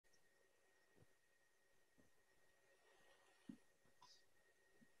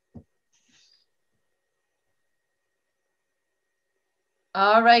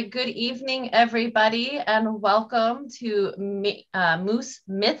All right, good evening, everybody, and welcome to Moose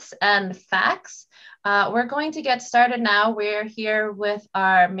Myths and Facts. We're going to get started now. We're here with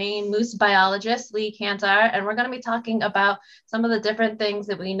our Maine moose biologist, Lee Kantar, and we're going to be talking about some of the different things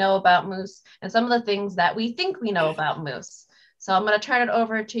that we know about moose and some of the things that we think we know about moose. So I'm going to turn it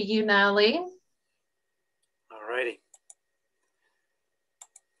over to you now, Lee. All righty.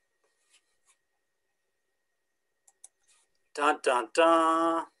 Dun, dun,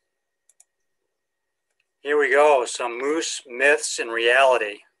 dun. Here we go, some moose myths and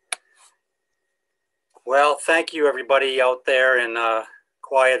reality. Well, thank you everybody out there in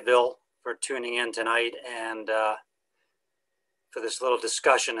Quietville for tuning in tonight and for this little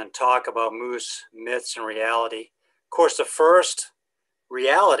discussion and talk about moose myths and reality. Of course, the first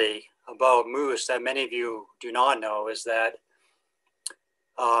reality about moose that many of you do not know is that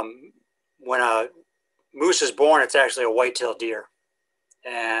when a moose is born, it's actually a white-tailed deer.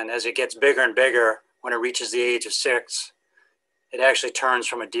 And as it gets bigger and bigger, when it reaches the age of 6, it actually turns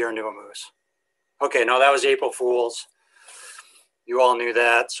from a deer into a moose. Okay, no, that was April Fool's. You all knew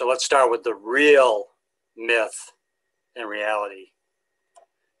that. So let's start with the real myth and reality.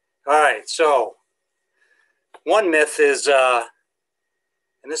 All right, so one myth is, and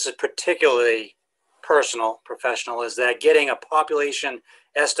this is particularly personal, professional, is that getting a population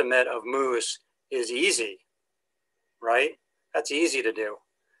estimate of moose is easy, right? That's easy to do.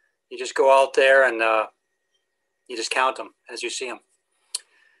 You just go out there and you just count them as you see them.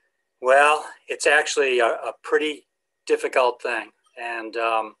 Well, it's actually a pretty difficult thing. And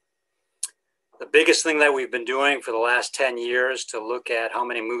the biggest thing that we've been doing for the last 10 years to look at how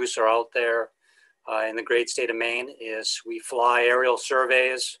many moose are out there in the great state of Maine is we fly aerial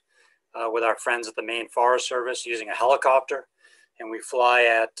surveys with our friends at the Maine Forest Service using a helicopter. And we fly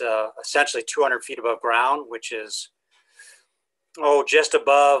at essentially 200 feet above ground, which is just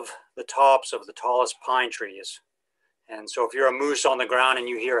above the tops of the tallest pine trees. And so if you're a moose on the ground and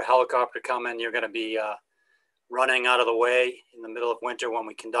you hear a helicopter coming, you're going to be running out of the way in the middle of winter when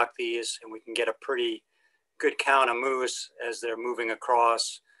we conduct these, and we can get a pretty good count of moose as they're moving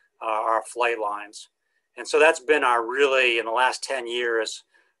across our flight lines. And so that's been our really, in the last 10 years,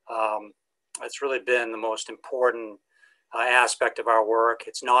 that's really been the most important aspect of our work.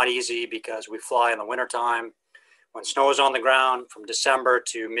 It's not easy because we fly in the wintertime when snow is on the ground from December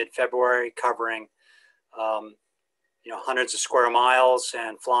to mid-February, covering hundreds of square miles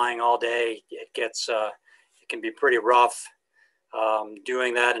and flying all day. It can be pretty rough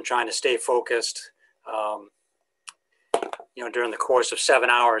doing that and trying to stay focused during the course of 7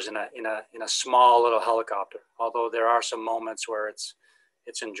 hours in a small little helicopter, although there are some moments where it's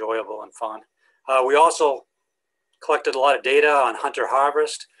enjoyable and fun. We also collected a lot of data on hunter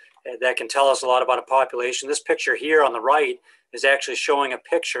harvest that can tell us a lot about a population. This picture here on the right is actually showing a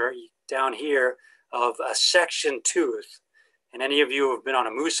picture down here of a section tooth. And any of you who have been on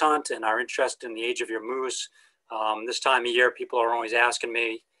a moose hunt and are interested in the age of your moose, this time of year, people are always asking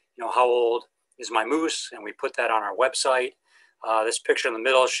me, how old is my moose? And we put that on our website. This picture in the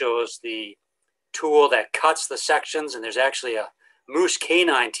middle shows the tool that cuts the sections, and there's actually a moose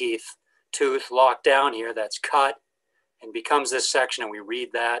canine tooth locked down here that's cut and becomes this section, and we read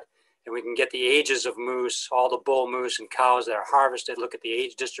that, and we can get the ages of moose, all the bull moose and cows that are harvested, look at the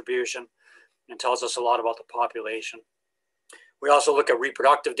age distribution, and tells us a lot about the population. We also look at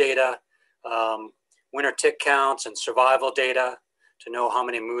reproductive data, winter tick counts, and survival data to know how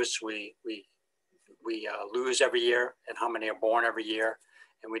many moose we lose every year and how many are born every year.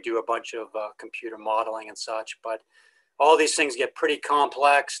 And we do a bunch of computer modeling and such. But all these things get pretty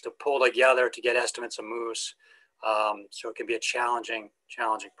complex to pull together to get estimates of moose. So it can be a challenging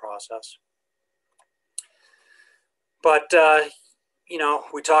process. But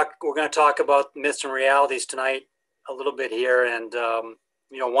we're going to talk about myths and realities tonight a little bit here. And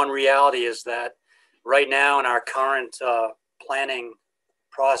one reality is that right now in our current planning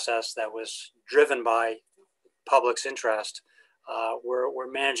process that was driven by public's interest,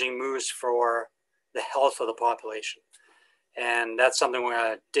 we're managing moose for the health of the population. And that's something we're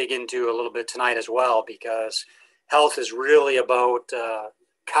going to dig into a little bit tonight as well, because health is really about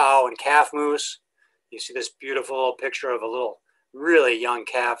cow and calf moose. You see this beautiful picture of a little really young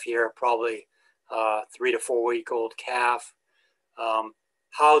calf here, probably 3 to 4 week old calf.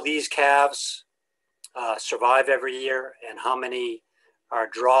 How these calves survive every year and how many are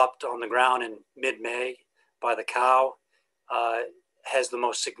dropped on the ground in mid-May by the cow has the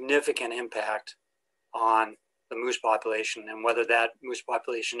most significant impact on the moose population, and whether that moose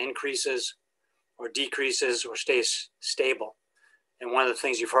population increases or decreases or stays stable. And one of the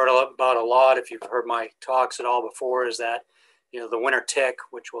things you've heard about a lot, if you've heard my talks at all before, is that the winter tick,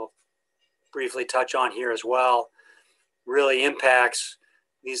 which we'll briefly touch on here as well, really impacts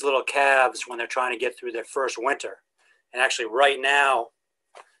these little calves when they're trying to get through their first winter. And actually right now,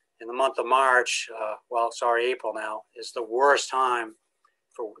 in the month of March, April now, is the worst time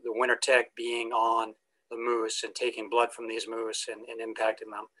for the winter tick being on the moose and taking blood from these moose and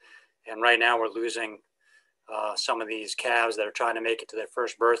impacting them. And right now we're losing some of these calves that are trying to make it to their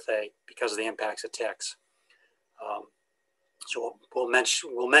first birthday because of the impacts of ticks. So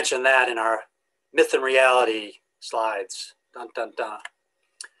we'll mention that in our myth and reality slides. Dun, dun, dun.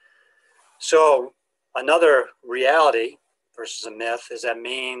 So another reality versus a myth is that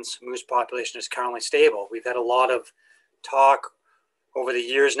Maine's moose population is currently stable. We've had a lot of talk over the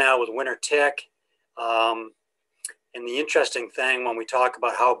years now with winter tick. And the interesting thing when we talk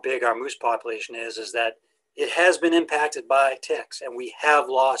about how big our moose population is that it has been impacted by ticks, and we have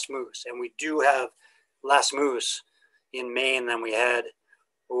lost moose, and we do have less moose in Maine than we had,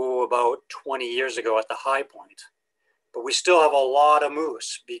 about 20 years ago at the high point. But we still have a lot of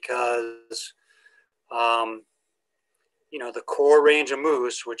moose because, the core range of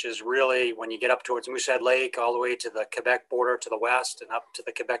moose, which is really when you get up towards Moosehead Lake, all the way to the Quebec border to the west and up to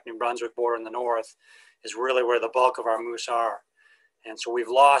the Quebec-New Brunswick border in the north, is really where the bulk of our moose are. And so we've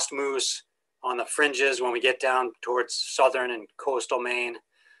lost moose on the fringes when we get down towards southern and coastal Maine.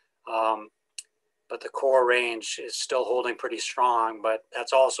 But the core range is still holding pretty strong, but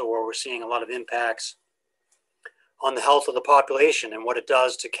that's also where we're seeing a lot of impacts on the health of the population and what it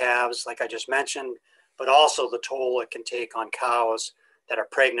does to calves, like I just mentioned, but also the toll it can take on cows that are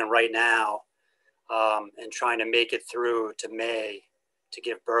pregnant right now and trying to make it through to May to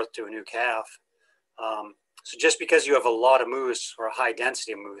give birth to a new calf. So just because you have a lot of moose or a high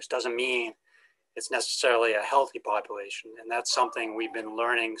density of moose doesn't mean it's necessarily a healthy population. And that's something we've been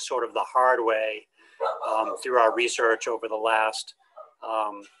learning sort of the hard way through our research over the last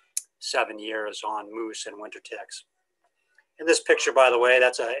 7 years on moose and winter ticks. In this picture, by the way,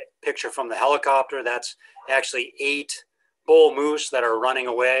 that's a picture from the helicopter. That's actually 8 bull moose that are running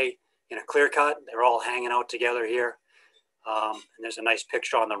away in a clear cut. They're all hanging out together here. And there's a nice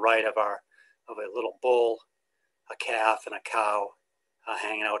picture on the right of a little bull, a calf, and a cow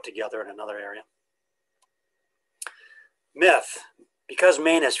hanging out together in another area. Myth: because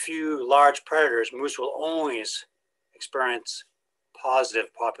Maine has few large predators, moose will always experience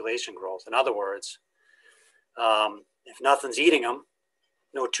positive population growth. In other words, if nothing's eating them,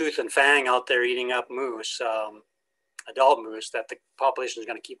 no tooth and fang out there eating up moose, adult moose, that the population is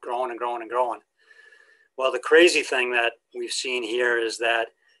going to keep growing and growing and growing. Well, the crazy thing that we've seen here is that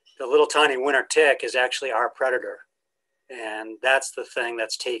the little tiny winter tick is actually our predator. And that's the thing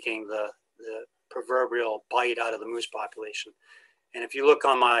that's taking the proverbial bite out of the moose population. And if you look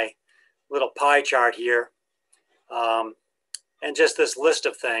on my little pie chart here, and just this list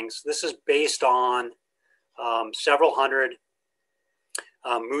of things, this is based on several hundred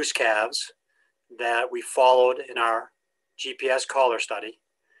moose calves that we followed in our GPS collar study.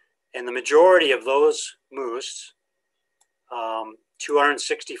 And the majority of those moose,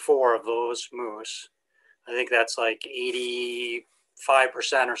 264 of those moose, I think that's like 85%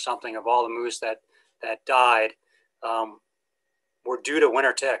 or something of all the moose that died, were due to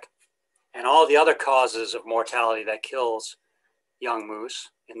winter tick. And all the other causes of mortality that kills young moose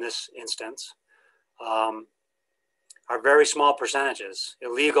in this instance are very small percentages.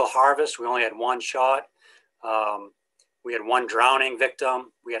 Illegal harvest, we only had 1 shot. We had 1 drowning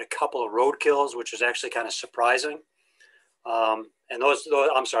victim. We had a couple of roadkills, which was actually kind of surprising. And those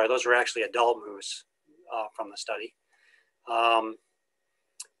were actually adult moose from the study.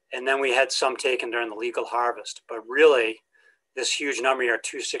 And then we had some taken during the legal harvest. But really, this huge number here,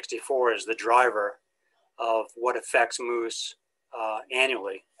 264, is the driver of what affects moose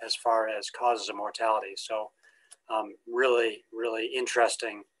annually as far as causes of mortality. So really, really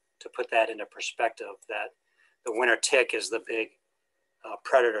interesting to put that into perspective, that the winter tick is the big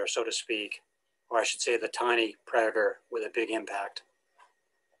predator, so to speak, or I should say the tiny predator with a big impact.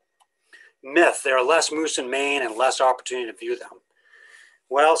 Myth: there are less moose in Maine and less opportunity to view them.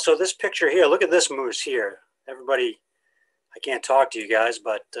 Well, so this picture here, look at this moose here. Everybody, I can't talk to you guys,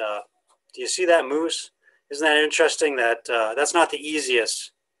 but do you see that moose? Isn't that interesting that that's not the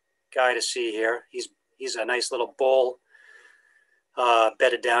easiest guy to see here. He's a nice little bull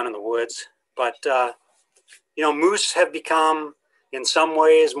bedded down in the woods. But, moose have become, in some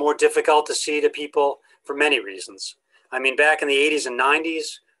ways, more difficult to see to people for many reasons. I mean, back in the 80s and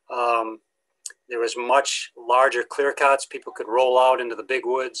 90s, there was much larger clear cuts. People could roll out into the big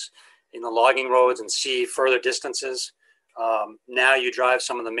woods in the logging roads and see further distances. Now you drive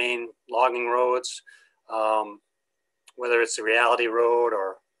some of the main logging roads whether it's the Reality Road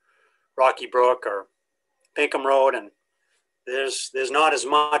or Rocky Brook or Pinkham Road, and there's not as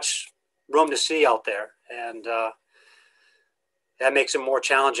much room to see out there, and that makes it more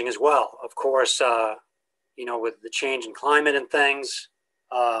challenging as well. Of course, you know, with the change in climate and things,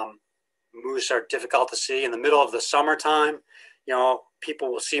 moose are difficult to see in the middle of the summertime. You know,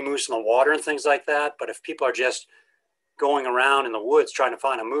 people will see moose in the water and things like that, but if people are just going around in the woods trying to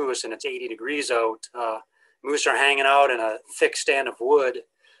find a moose and it's 80 degrees out, moose are hanging out in a thick stand of wood,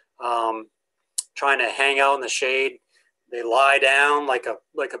 trying to hang out in the shade. They lie down like a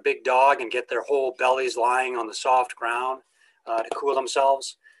big dog and get their whole bellies lying on the soft ground to cool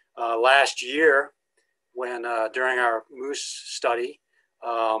themselves. Last year, when during our moose study,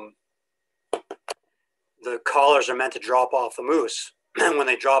 the collars are meant to drop off the moose. And when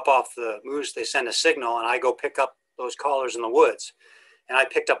they drop off the moose, they send a signal, and I go pick up those collars in the woods. And I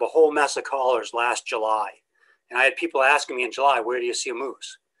picked up a whole mess of collars last July. And I had people asking me in July, where do you see a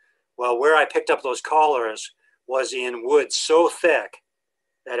moose? Well, where I picked up those collars was in woods so thick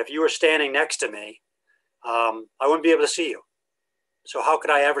that if you were standing next to me, I wouldn't be able to see you. So how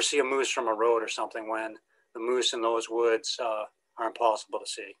could I ever see a moose from a road or something when the moose in those woods are impossible to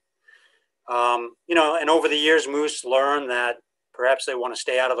see? You know, and over the years, moose learn that perhaps they want to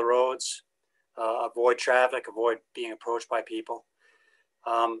stay out of the roads, avoid traffic, avoid being approached by people.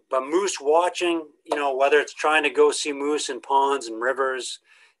 But moose watching, you know, whether it's trying to go see moose in ponds and rivers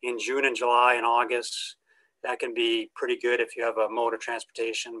in June and July and August, that can be pretty good if you have a mode of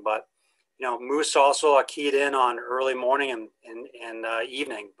transportation. But, you know, moose also are keyed in on early morning and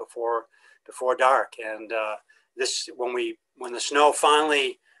evening before dark. And when the snow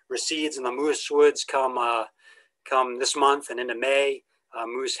finally recedes and the moose woods come this month and into May,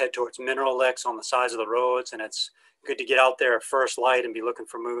 moose head towards mineral licks on the sides of the roads, and it's good to get out there at first light and be looking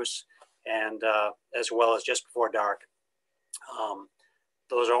for moose, and as well as just before dark.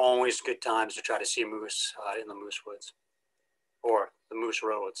 Those are always good times to try to see moose in the moose woods or the moose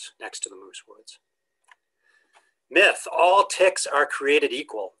roads next to the moose woods. Myth: all ticks are created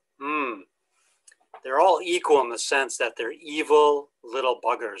equal. They're all equal in the sense that they're evil little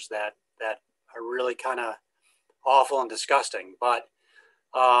buggers that are really kind of awful and disgusting. But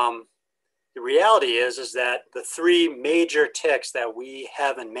the reality is that the three major ticks that we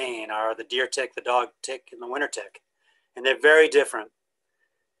have in Maine are the deer tick, the dog tick, and the winter tick. And they're very different.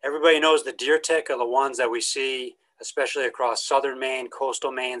 Everybody knows the deer tick are the ones that we see, especially across southern Maine,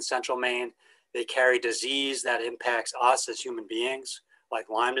 coastal Maine, central Maine. They carry disease that impacts us as human beings, like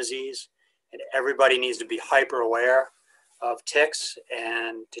Lyme disease. And everybody needs to be hyper aware of ticks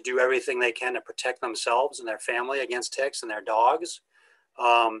and to do everything they can to protect themselves and their family against ticks and their dogs.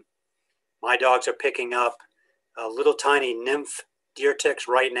 My dogs are picking up little tiny nymph deer ticks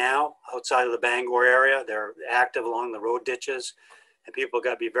right now outside of the Bangor area. They're active along the road ditches, and people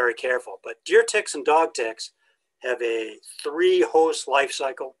got to be very careful. But deer ticks and dog ticks have a 3-host life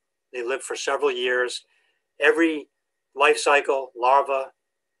cycle. They live for several years. Every life cycle, larva,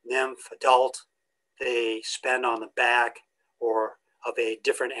 nymph, adult, they spend on the back or of a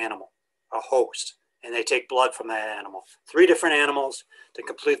different animal, a host, and they take blood from that animal. 3 different animals to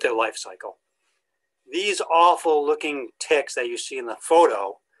complete their life cycle. These awful looking ticks that you see in the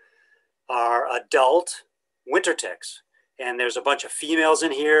photo are adult winter ticks. And there's a bunch of females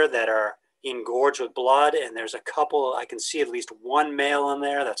in here that are engorged with blood, and there's a couple, I can see at least one male in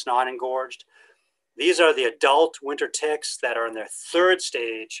there that's not engorged. These are the adult winter ticks that are in their 3rd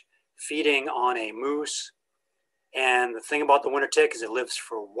stage, feeding on a moose. And the thing about the winter tick is it lives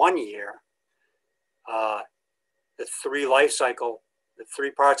for 1 year. The 3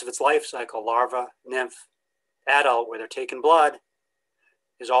 parts of its life cycle, larva, nymph, adult, where they're taking blood,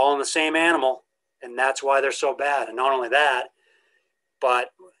 is all in the same animal. And that's why they're so bad. And not only that, but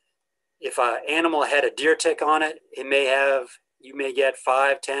if an animal had a deer tick on it, you may get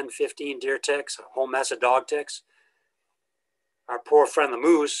 5, 10, 15 deer ticks, a whole mess of dog ticks. Our poor friend the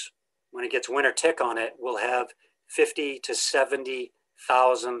moose, when it gets winter tick on it, will have 50 to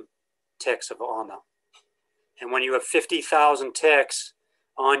 70,000 ticks on them. And when you have 50,000 ticks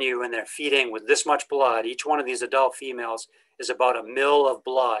on you and they're feeding with this much blood, each one of these adult females is about a mil of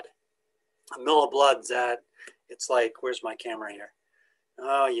blood. A mil of blood, that it's like, where's my camera here?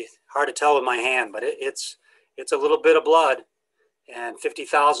 Oh, hard to tell with my hand, but it's a little bit of blood, and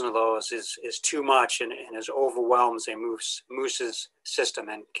 50,000 of those is too much, and it overwhelms a moose's system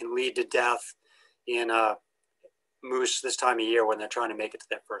and can lead to death in a moose this time of year when they're trying to make it to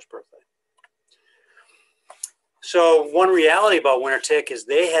their first birthday. So one reality about winter tick is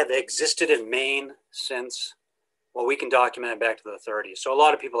they have existed in Maine since, well, we can document it back to the 30s. So a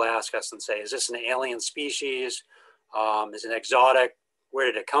lot of people ask us and say, is this an alien species? Is it exotic? Where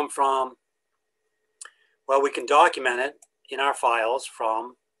did it come from? Well, we can document it in our files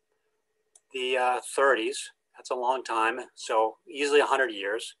from the 30s. That's a long time, so easily 100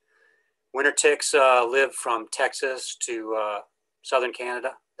 years. Winter ticks live from Texas to southern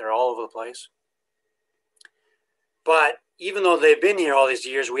Canada. They're all over the place. But even though they've been here all these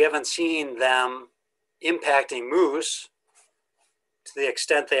years, we haven't seen them impacting moose to the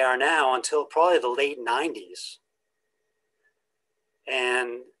extent they are now until probably the late 90s.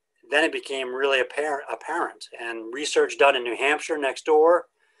 And then it became really apparent. And research done in New Hampshire next door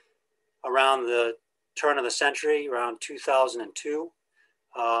around the turn of the century, around 2002,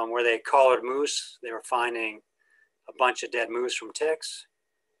 where they collared moose. They were finding a bunch of dead moose from ticks.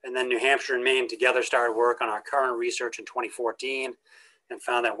 And then New Hampshire and Maine together started work on our current research in 2014 and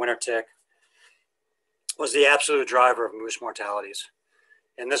found that winter tick was the absolute driver of moose mortalities.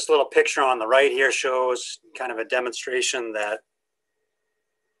 And this little picture on the right here shows kind of a demonstration that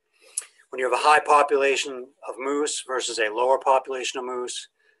when you have a high population of moose versus a lower population of moose,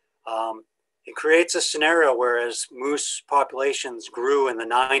 it creates a scenario where as moose populations grew in the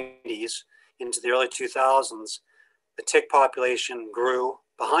 90s into the early 2000s, the tick population grew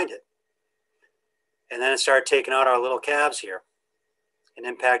behind it. And then it started taking out our little calves here and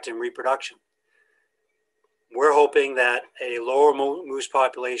impacting reproduction. We're hoping that a lower moose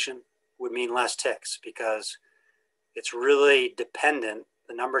population would mean less ticks because it's really dependent.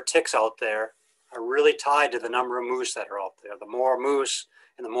 The number of ticks out there are really tied to the number of moose that are out there. The more moose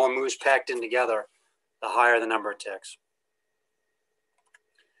and the more moose packed in together, the higher the number of ticks.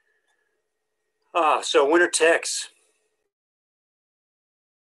 So winter ticks.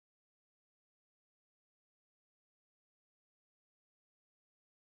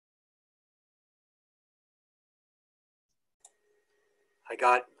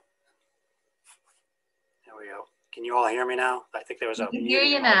 There we go. Can you all hear me now? I think there was a I can hear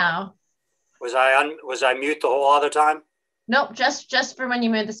you now. Was I mute the whole other time? Nope, just for when you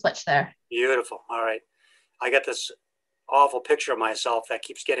made the switch there. Beautiful. All right. I got this awful picture of myself that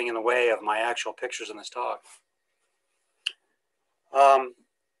keeps getting in the way of my actual pictures in this talk.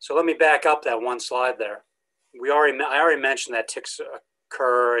 So let me back up that one slide there. I already mentioned that ticks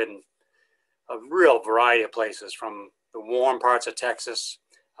occur in a real variety of places, from the warm parts of Texas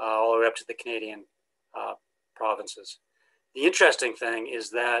all the way up to the Canadian provinces. The interesting thing is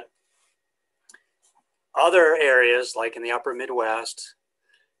that other areas, like in the upper Midwest,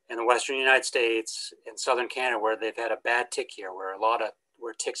 in the Western United States, in Southern Canada, where they've had a bad tick year,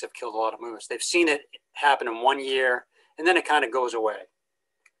 where ticks have killed a lot of moose, they've seen it happen in 1 year, and then it kind of goes away.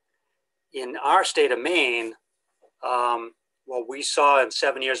 In our state of Maine, what we saw in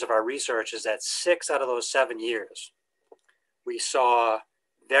 7 years of our research is that 6 out of those 7 years, we saw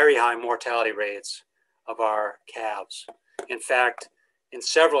very high mortality rates of our calves. In fact, in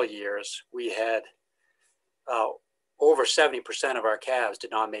several years, we had over 70% of our calves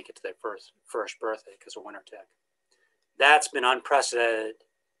did not make it to their first birthday because of winter tick. That's been unprecedented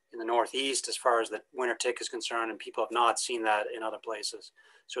in the Northeast as far as the winter tick is concerned, and people have not seen that in other places.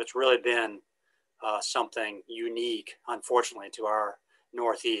 So it's really been something unique, unfortunately, to our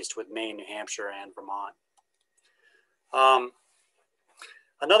Northeast with Maine, New Hampshire, and Vermont.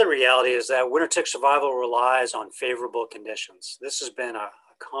 Another reality is that winter tick survival relies on favorable conditions. This has been a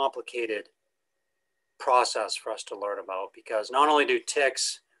complicated process for us to learn about, because not only do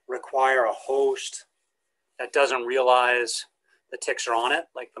ticks require a host that doesn't realize the ticks are on it,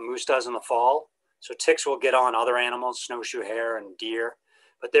 like the moose does in the fall. So ticks will get on other animals, snowshoe hare and deer,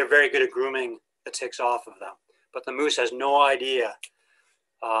 but they're very good at grooming the ticks off of them. But the moose has no idea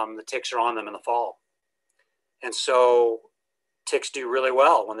the ticks are on them in the fall. And so ticks do really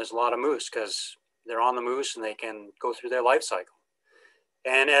well when there's a lot of moose because they're on the moose and they can go through their life cycle.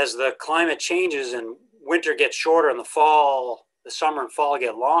 And as the climate changes and winter gets shorter and the summer and fall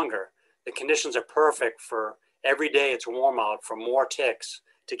get longer, the conditions are perfect for every day it's warm out for more ticks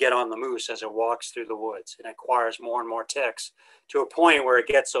to get on the moose as it walks through the woods. It acquires more and more ticks to a point where it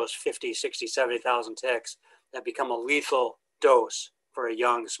gets those 50, 60, 70,000 ticks that become a lethal dose for a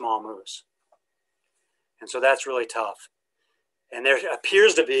young, small moose. And so that's really tough. And there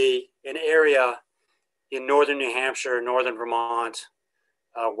appears to be an area in northern New Hampshire, northern Vermont,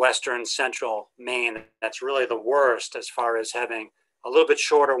 western central Maine that's really the worst as far as having a little bit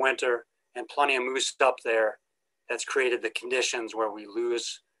shorter winter and plenty of moose up there. That's created the conditions where we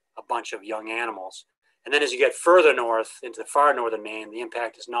lose a bunch of young animals. And then as you get further north into the far northern Maine, the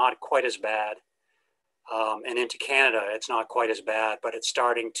impact is not quite as bad. And into Canada, it's not quite as bad, but it's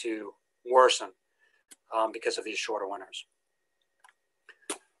starting to worsen because of these shorter winters.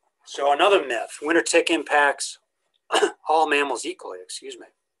 So another myth, winter tick impacts all mammals equally, excuse me.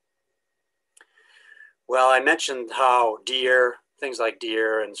 Well, I mentioned how deer, things like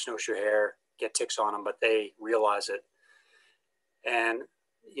deer and snowshoe hare get ticks on them, but they realize it. And,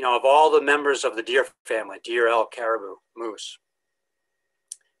 you know, of all the members of the deer family, deer, elk, caribou, moose,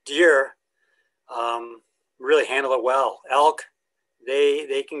 deer really handle it well. Elk,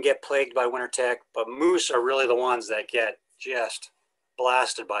 they can get plagued by winter tick, but moose are really the ones that get just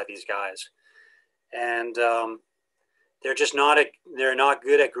blasted by these guys. And they're just they're not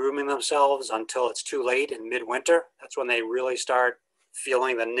good at grooming themselves until it's too late in midwinter. That's when they really start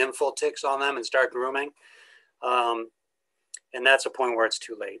feeling the nymphal ticks on them and start grooming. And that's a point where it's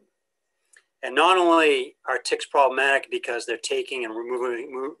too late. And not only are ticks problematic because they're taking and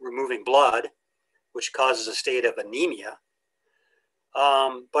removing blood, which causes a state of anemia,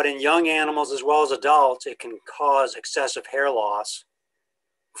 but in young animals as well as adults, it can cause excessive hair loss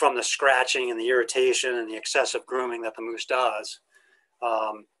from the scratching and the irritation and the excessive grooming that the moose does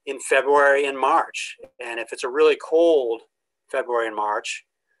in February and March. And if it's a really cold February and March,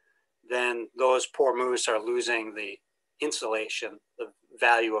 then those poor moose are losing the insulation, the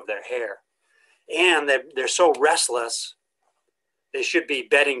value of their hair. And they're so restless, they should be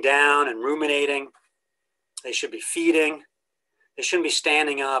bedding down and ruminating. They should be feeding. They shouldn't be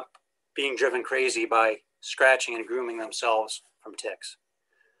standing up, being driven crazy by scratching and grooming themselves from ticks.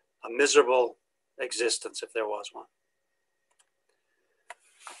 A miserable existence if there was one.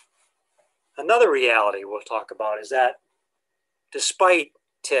 Another reality we'll talk about is that despite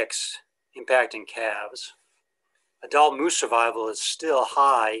ticks impacting calves, adult moose survival is still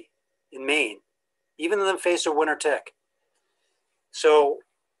high in Maine, even in the face of winter tick. So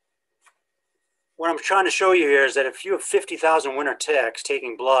what I'm trying to show you here is that if you have 50,000 winter ticks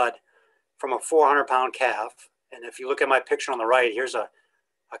taking blood from a 400-pound calf, and if you look at my picture on the right, here's a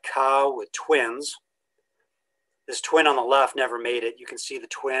cow with twins. This twin on the left never made it. You can see the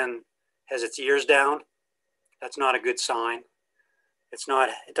twin has its ears down. That's not a good sign. It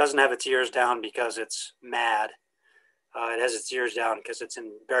doesn't have its ears down because it's mad. It has its ears down because it's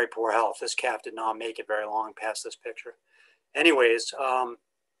in very poor health. This calf did not make it very long past this picture. Anyways,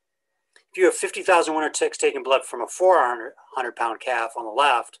 if you have 50,000 winter ticks taking blood from a 400-pound calf on the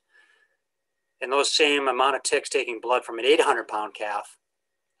left, and those same amount of ticks taking blood from an 800-pound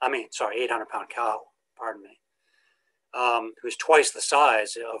 800-pound cow, pardon me, who's twice the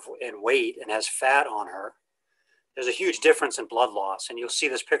size in weight and has fat on her, there's a huge difference in blood loss. And you'll see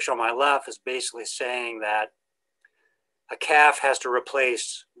this picture on my left is basically saying that a calf has to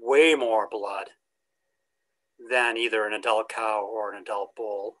replace way more blood than either an adult cow or an adult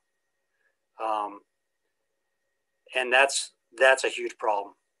bull. And that's a huge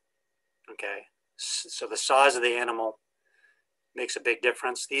problem. Okay, so the size of the animal makes a big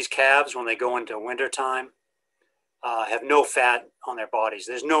difference. These calves, when they go into winter time, have no fat on their bodies.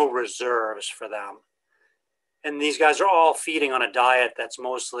 There's no reserves for them. And these guys are all feeding on a diet that's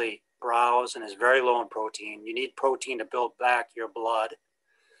mostly browse and is very low in protein. You need protein to build back your blood.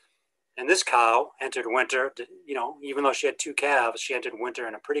 And this cow entered winter, even though she had 2 calves, she entered winter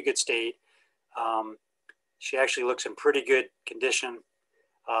in a pretty good state. She actually looks in pretty good condition,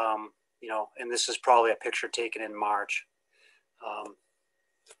 and this is probably a picture taken in March.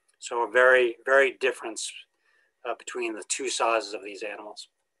 So a very, very difference between the 2 sizes of these animals.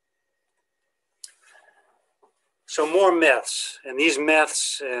 So more myths, and these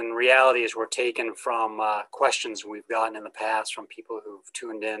myths and realities were taken from questions we've gotten in the past from people who've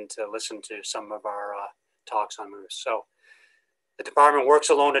tuned in to listen to some of our talks on moose. So the department works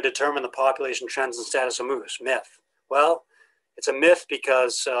alone to determine the population trends and status of moose. Myth. Well, it's a myth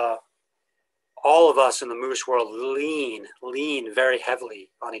because all of us in the moose world lean very heavily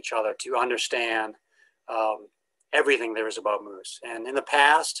on each other to understand everything there is about moose. And in the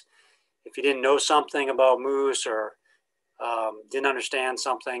past, if you didn't know something about moose or didn't understand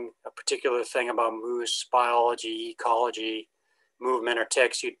a particular thing about moose biology, ecology, movement, or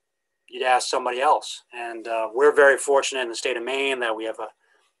ticks, you'd ask somebody else. And we're very fortunate in the state of Maine that we have a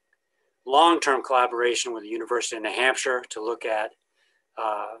long-term collaboration with the University of New Hampshire to look at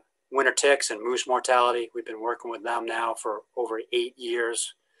winter ticks and moose mortality. We've been working with them now for over 8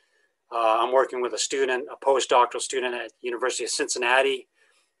 years. I'm working with a postdoctoral student at the University of Cincinnati,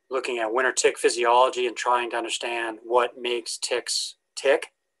 looking at winter tick physiology and trying to understand what makes ticks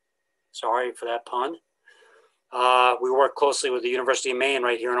tick. Sorry for that pun. We work closely with the University of Maine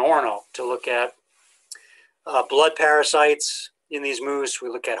right here in Orono to look at blood parasites in these moose. We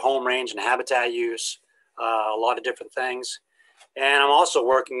look at home range and habitat use, a lot of different things. And I'm also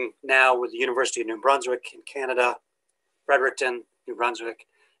working now with the University of New Brunswick in Canada, Fredericton, New Brunswick,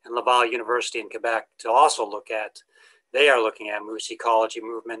 and Laval University in Quebec to also look at they are looking at moose ecology,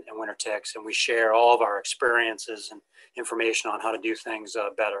 movement, and winter ticks, and we share all of our experiences and information on how to do things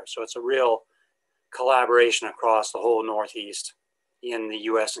better. So it's a real collaboration across the whole Northeast in the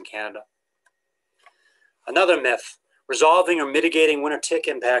US and Canada. Another myth, resolving or mitigating winter tick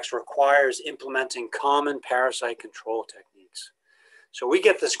impacts requires implementing common parasite control techniques. So we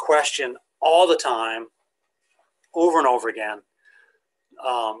get this question all the time, over and over again,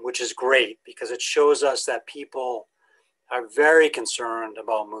 which is great because it shows us that people are very concerned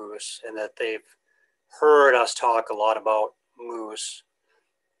about moose and that they've heard us talk a lot about moose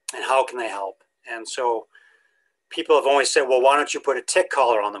and how can they help. And so people have always said, well, why don't you put a tick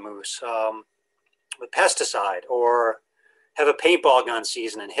collar on the moose with pesticide, or have a paintball gun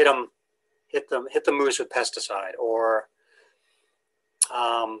season and hit the moose with pesticide, or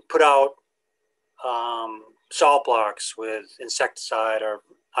put out salt blocks with insecticide or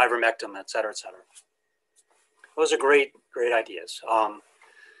ivermectin, et cetera, et cetera. Those are great ideas.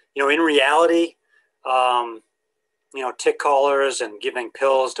 In reality, tick collars and giving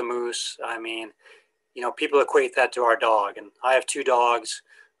pills to moose, people equate that to our dog. And I have 2 dogs.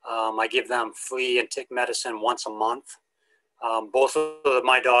 I give them flea and tick medicine once a month. Both of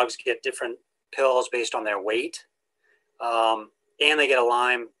my dogs get different pills based on their weight. And they get a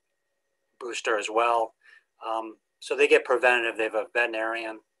Lyme booster as well. So they get preventative. They have a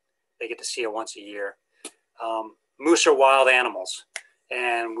veterinarian. They get to see it once a year. Moose are wild animals,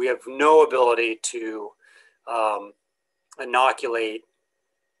 and we have no ability to inoculate,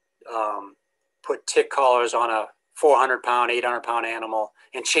 put tick collars on a 400-pound, 800-pound animal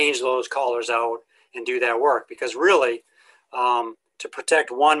and change those collars out and do that work. Because really, to protect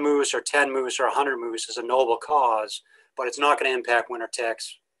 1 moose or 10 moose or 100 moose is a noble cause, but it's not going to impact winter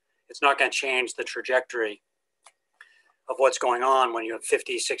ticks. It's not going to change the trajectory of what's going on when you have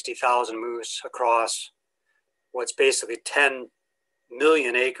 50, 60,000 moose across what's basically 10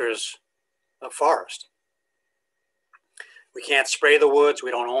 million acres of forest. We can't spray the woods.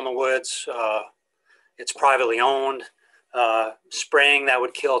 We don't own the woods. It's privately owned. Spraying that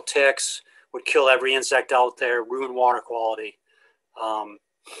would kill ticks, would kill every insect out there, ruin water quality.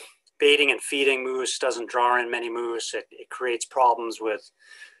 Baiting and feeding moose doesn't draw in many moose. It creates problems with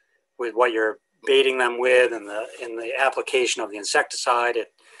what you're baiting them with and the application of the insecticide.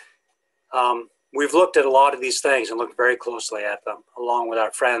 We've looked at a lot of these things and looked very closely at them, along with our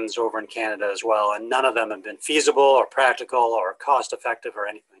friends over in Canada as well. And none of them have been feasible or practical or cost effective or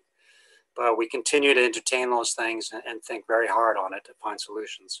anything. But we continue to entertain those things and think very hard on it to find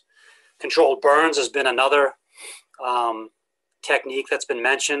solutions. Controlled burns has been another technique that's been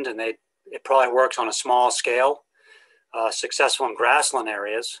mentioned, and it probably works on a small scale, successful in grassland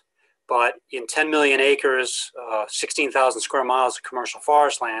areas. But in 10 million acres, 16,000 square miles of commercial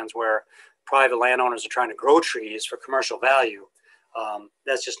forest lands where private landowners are trying to grow trees for commercial value,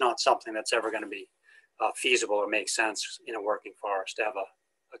 that's just not something that's ever going to be feasible or make sense in a working forest to have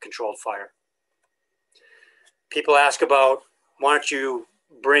a controlled fire. People ask about, why don't you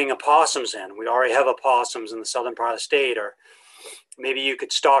bring opossums in? We already have opossums in the southern part of the state, or maybe you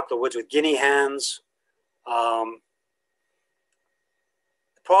could stock the woods with guinea hens. The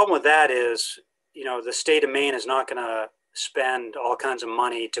problem with that is, the state of Maine is not going to spend all kinds of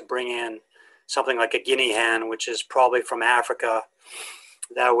money to bring in something like a guinea hen, which is probably from Africa,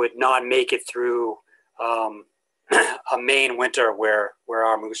 that would not make it through a Maine winter where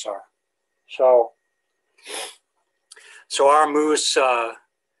our moose are. So our moose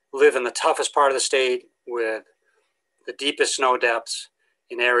live in the toughest part of the state with the deepest snow depths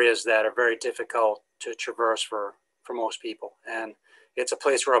in areas that are very difficult to traverse for most people. And it's a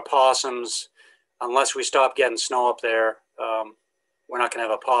place where opossums, unless we stop getting snow up there, we're not going to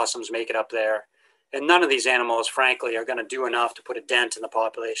have opossums make it up there. And none of these animals, frankly, are going to do enough to put a dent in the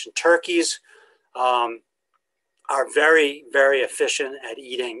population. Turkeys are very, very efficient at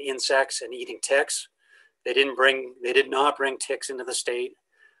eating insects and eating ticks. They did not bring ticks into the state,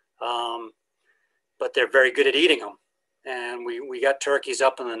 but they're very good at eating them. And we got turkeys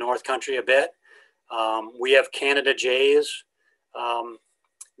up in the North Country a bit. We have Canada jays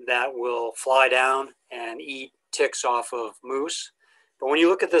that will fly down and eat ticks off of moose. But when you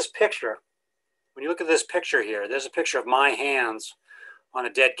look at this picture, here, there's a picture of my hands on a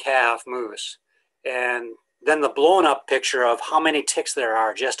dead calf moose. And then the blown up picture of how many ticks there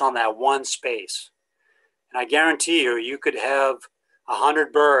are just on that one space. And I guarantee you could have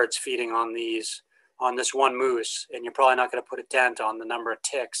 100 birds feeding on this one moose, and you're probably not going to put a dent on the number of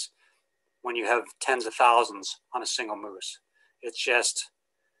ticks when you have tens of thousands on a single moose. It's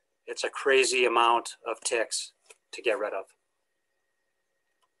a crazy amount of ticks to get rid of.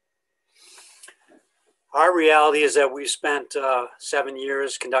 Our reality is that we've spent 7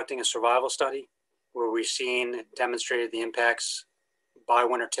 years conducting a survival study where we've seen and demonstrated the impacts by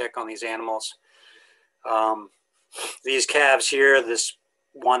winter tick on these animals. These calves here, this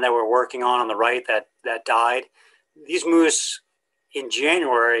one that we're working on the right that died, these moose in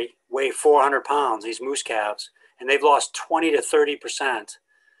January weigh 400 pounds, these moose calves, and they've lost 20 to 30%,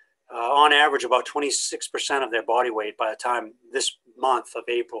 on average about 26% of their body weight by the time this month of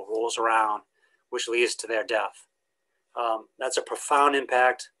April rolls around, which leads to their death. That's a profound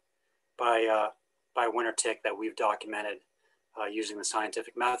impact by winter tick that we've documented using the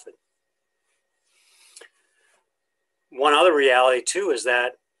scientific method. One other reality too is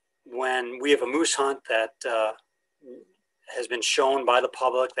that when we have a moose hunt that has been shown by the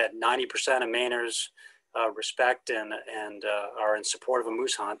public that 90% of Mainers respect and are in support of a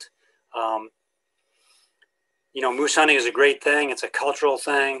moose hunt. You know, moose hunting is a great thing. It's a cultural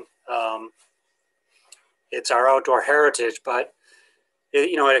thing. It's our outdoor heritage, but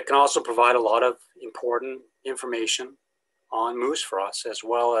it can also provide a lot of important information on moose for us, as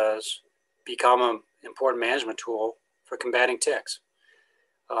well as become an important management tool for combating ticks.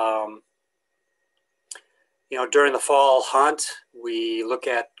 During the fall hunt, we look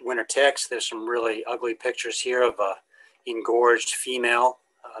at winter ticks. There's some really ugly pictures here of a engorged female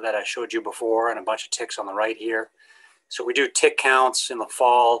that I showed you before, and a bunch of ticks on the right here. So we do tick counts in the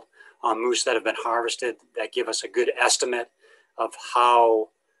fall on moose that have been harvested that give us a good estimate of how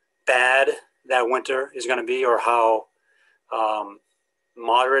bad that winter is going to be, or how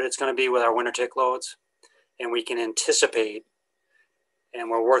moderate it's going to be with our winter tick loads. And we can anticipate, and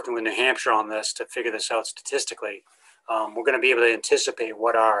we're working with New Hampshire on this to figure this out statistically. We're going to be able to anticipate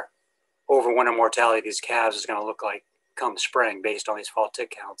what our overwinter mortality of these calves is going to look like come spring based on these fall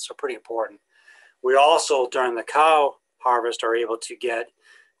tick counts. So pretty important. We also, during the cow harvest, are able to get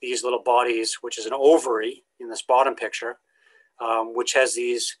these little bodies, which is an ovary in this bottom picture, which has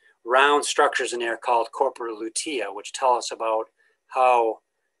these round structures in there called corpora lutea, which tell us about how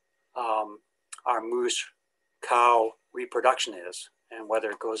our moose cow reproduction is and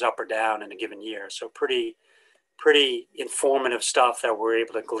whether it goes up or down in a given year. So pretty informative stuff that we're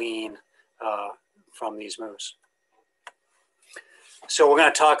able to glean from these moose. So we're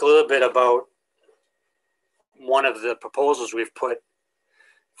going to talk a little bit about one of the proposals we've put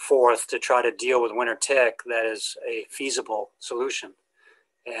forth to try to deal with winter tick that is a feasible solution,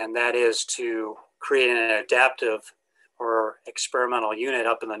 and that is to create an adaptive or experimental unit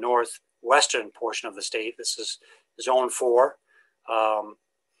up in the northwestern portion of the state. This is Zone 4.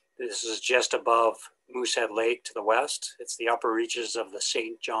 This is just above Moosehead Lake to the west. It's the upper reaches of the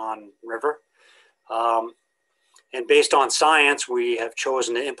St. John River. And based on science, we have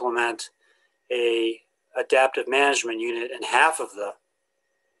chosen to implement a adaptive management unit in half of the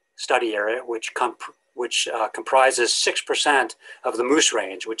study area, which comprises 6% of the moose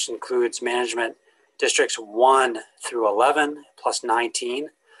range, which includes management districts 1 through 11 plus 19.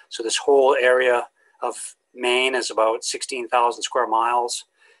 So this whole area of Maine is about 16,000 square miles.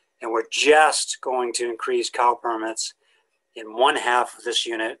 And we're just going to increase cow permits in one half of this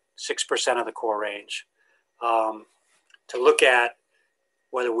unit, 6% of the core range, to look at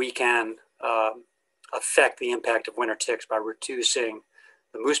whether we can affect the impact of winter ticks by reducing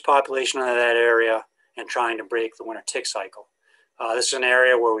the moose population in that area and trying to break the winter tick cycle. This is an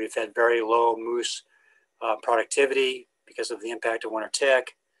area where we've had very low moose productivity because of the impact of winter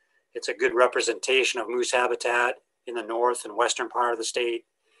tick. It's a good representation of moose habitat in the north and western part of the state.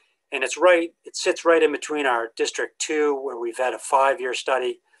 And it sits right in between our District 2, where we've had a 5-year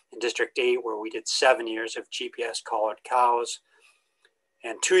study, and District 8, where we did 7 years of GPS collared cows.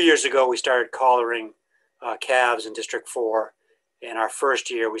 And 2 years ago, we started collaring calves in District 4. In our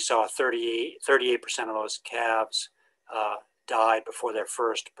first year, we saw 38% of those calves died before their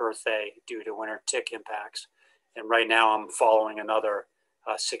first birthday due to winter tick impacts. And right now, I'm following another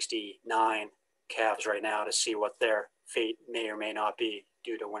 69 calves right now to see what their fate may or may not be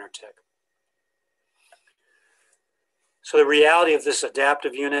due to winter tick. So the reality of this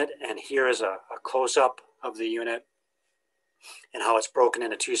adaptive unit, and here is a close-up of the unit and how it's broken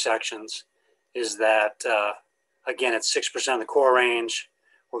into 2 sections, is that, again, it's 6% of the core range.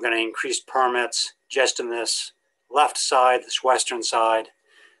 We're going to increase permits just in this left side, this western side,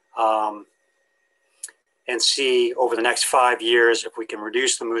 and see over the next 5 years if we can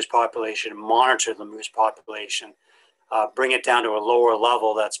reduce the moose population, monitor the moose population, bring it down to a lower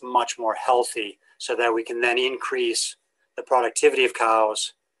level that's much more healthy, so that we can then increase the productivity of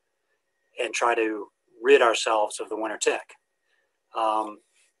cows and try to rid ourselves of the winter tick.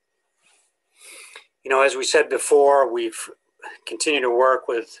 As we said before, we've continued to work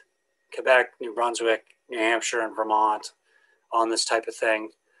with Quebec, New Brunswick, New Hampshire and Vermont on this type of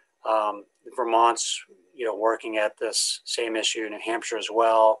thing. Vermont's, working at this same issue, New Hampshire as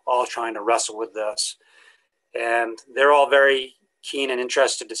well, all trying to wrestle with this. And they're all very keen and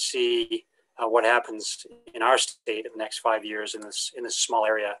interested to see what happens in our state in the next 5 years in this small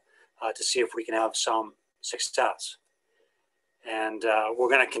area to see if we can have some success. And we're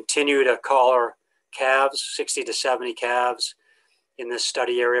going to continue to collar calves, 60 to 70 calves in this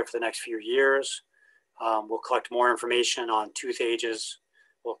study area for the next few years. We'll collect more information on tooth ages.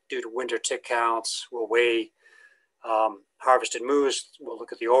 We'll do winter tick counts. We'll weigh harvested moose. We'll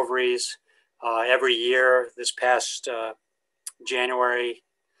look at the ovaries. Every year, this past January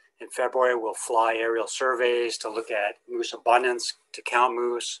and February, we'll fly aerial surveys to look at moose abundance, to count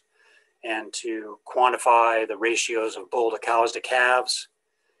moose, and to quantify the ratios of bull to cows to calves.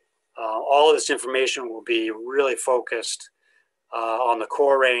 All of this information will be really focused on the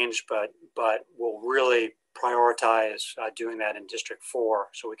core range, but we'll really prioritize doing that in District 4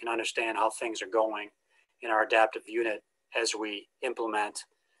 so we can understand how things are going in our adaptive unit as we implement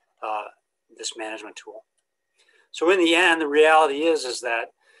this management tool. So in the end, the reality is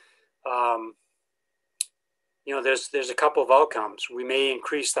that there's a couple of outcomes. We may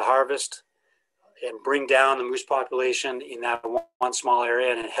increase the harvest and bring down the moose population in that one small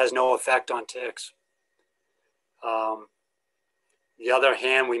area, and it has no effect on ticks. The other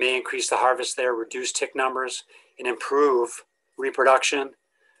hand, we may increase the harvest there, reduce tick numbers, and improve reproduction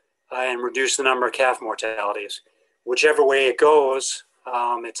and reduce the number of calf mortalities. Whichever way it goes,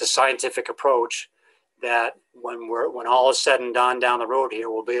 it's a scientific approach that when all is said and done down the road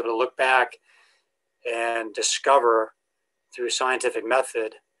here, we'll be able to look back and discover through scientific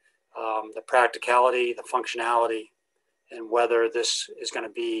method the practicality, the functionality, and whether this is going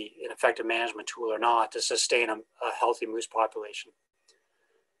to be an effective management tool or not to sustain a healthy moose population.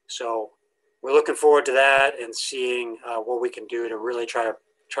 So we're looking forward to that and seeing what we can do to really try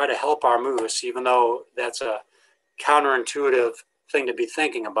to help our moose, even though that's a counterintuitive thing to be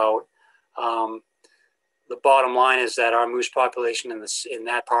thinking about. The bottom line is that our moose population in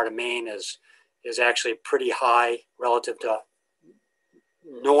that part of Maine is actually pretty high relative to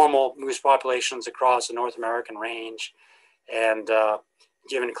normal moose populations across the North American range. And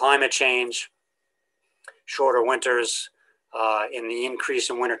given climate change, shorter winters, in the increase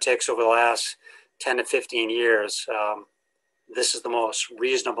in winter ticks over the last 10 to 15 years, this is the most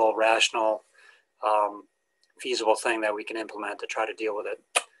reasonable, rational, feasible thing that we can implement to try to deal with it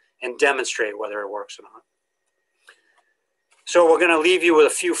and demonstrate whether it works or not. So we're going to leave you with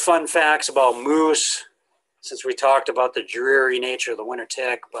a few fun facts about moose, since we talked about the dreary nature of the winter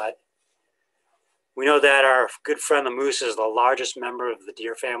tick, but we know that our good friend the moose is the largest member of the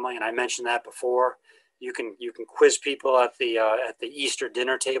deer family, and I mentioned that before. You can quiz people at the Easter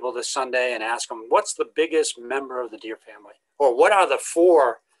dinner table this Sunday and ask them, what's the biggest member of the deer family? Or what are the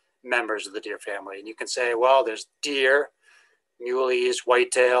 4 members of the deer family? And you can say, well, there's deer, muleys,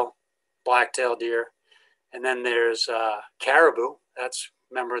 whitetail, blacktail deer. And then there's caribou, that's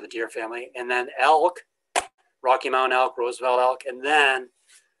a member of the deer family. And then elk, Rocky Mountain elk, Roosevelt elk. And then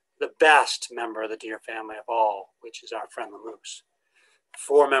the best member of the deer family of all, which is our friend the moose.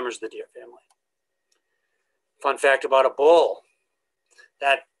 4 members of the deer family. Fun fact about a bull,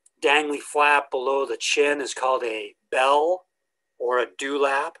 that dangly flap below the chin is called a bell or a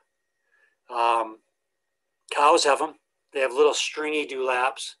dewlap. Cows have them. They have little stringy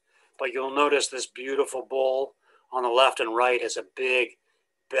dewlaps, but you'll notice this beautiful bull on the left and right has a big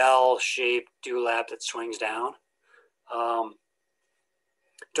bell-shaped dewlap that swings down.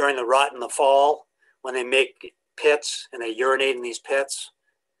 During the rut in the fall, when they make pits and they urinate in these pits,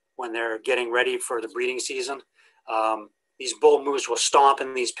 when they're getting ready for the breeding season, these bull moose will stomp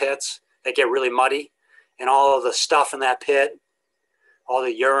in these pits. They get really muddy, and all of the stuff in that pit, all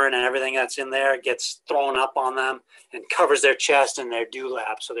the urine and everything that's in there gets thrown up on them and covers their chest and their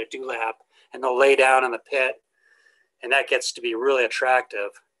dewlap. So their dewlap, and they'll lay down in the pit, and that gets to be really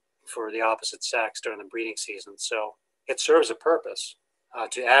attractive for the opposite sex during the breeding season. So it serves a purpose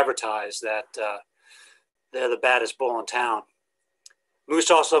to advertise that they're the baddest bull in town.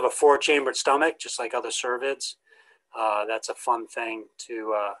 Moose also have a 4-chambered stomach, just like other cervids. That's a fun thing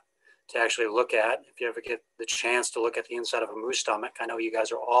to actually look at. If you ever get the chance to look at the inside of a moose stomach, I know you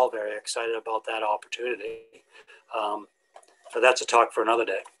guys are all very excited about that opportunity. But that's a talk for another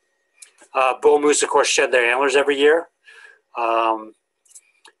day. Bull moose, of course, shed their antlers every year.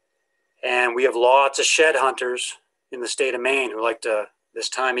 And we have lots of shed hunters in the state of Maine who like to, this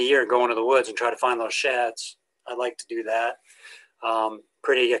time of year, go into the woods and try to find those sheds. I like to do that.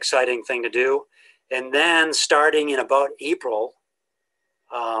 Pretty exciting thing to do. And then starting in about April,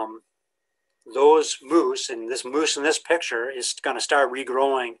 those moose, and this moose in this picture is going to start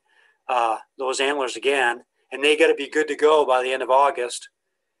regrowing those antlers again, and they got to be good to go by the end of August,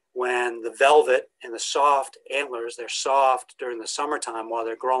 when the velvet and the soft antlers, they're soft during the summertime while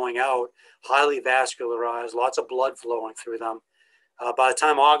they're growing out, highly vascularized, lots of blood flowing through them. By the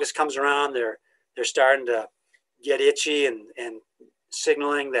time August comes around, they're starting to get itchy and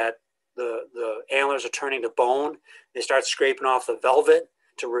signaling that the antlers are turning to bone. They start scraping off the velvet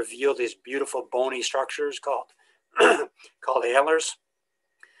to reveal these beautiful bony structures called called antlers.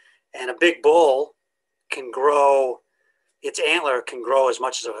 And a big bull can grow, its antler can grow as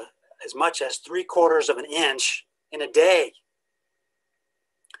much as 3/4 of an inch in a day.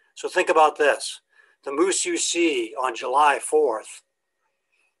 So think about this. The moose you see on July 4th,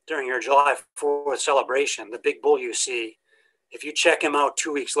 during your July 4th celebration, the big bull you see, if you check him out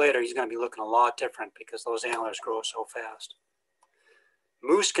 2 weeks later, he's going to be looking a lot different because those antlers grow so fast.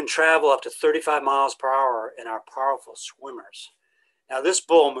 Moose can travel up to 35 miles per hour and are powerful swimmers. Now, this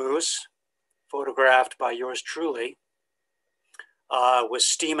bull moose, photographed by yours truly, was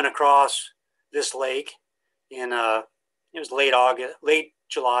steaming across this lake in it was late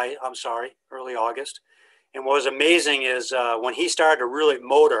July, early August. And what was amazing is when he started to really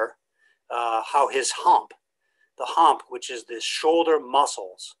motor, how his hump, the hump, which is the shoulder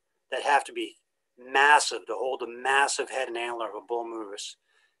muscles that have to be massive to hold the massive head and antler of a bull moose,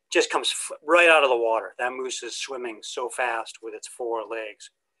 just comes right out of the water. That moose is swimming so fast with its 4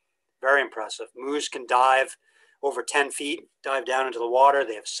 legs. Very impressive. Moose can dive over 10 feet, dive down into the water.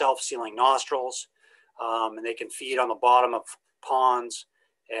 They have self-sealing nostrils, and they can feed on the bottom of ponds,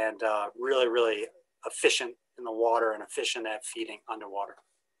 and really, really efficient in the water and efficient at feeding underwater.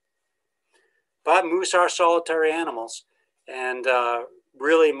 But moose are solitary animals, and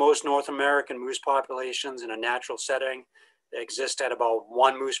really most North American moose populations in a natural setting, they exist at about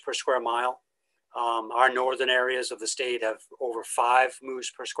 1 moose per square mile. Our northern areas of the state have over 5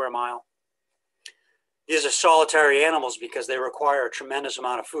 moose per square mile. These are solitary animals because they require a tremendous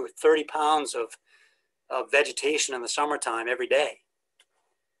amount of food, 30 pounds of vegetation in the summertime every day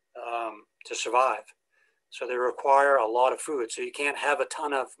to survive. So they require a lot of food. So you can't have a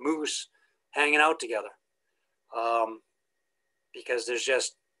ton of moose hanging out together because there's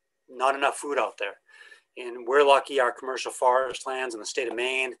just not enough food out there. And we're lucky our commercial forest lands in the state of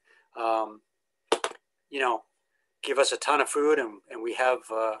Maine, give us a ton of food, and we have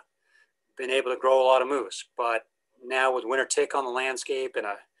been able to grow a lot of moose. But now with winter tick on the landscape and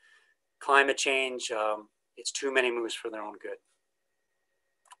a climate change, it's too many moose for their own good.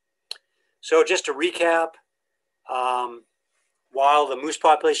 So just to recap, while the moose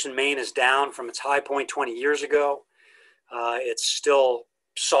population in Maine is down from its high point 20 years ago, it's still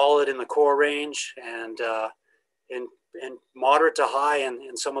solid in the core range and moderate to high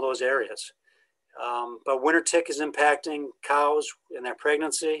in some of those areas. But winter tick is impacting cows in their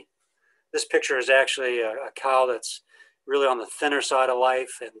pregnancy. This picture is actually a cow that's really on the thinner side of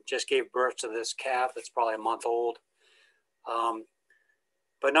life and just gave birth to this calf that's probably a month old.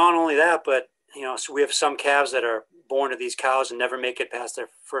 But not only that, but so we have some calves that are born to these cows and never make it past their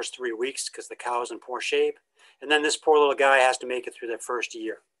first 3 weeks because the cow is in poor shape. And then this poor little guy has to make it through their first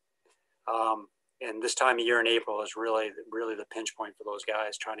year. And this time of year in April is really the pinch point for those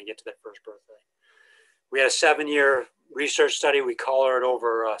guys trying to get to their first birthday. We had a 7-year research study. We collared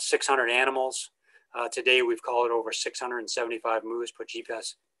over 600 animals. Today we've collared over 675 moose, put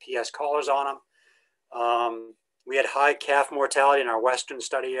GPS collars on them. We had high calf mortality in our western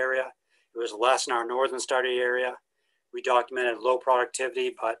study area. It was less in our northern study area. We documented low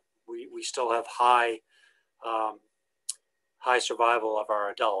productivity, but we still have high survival of our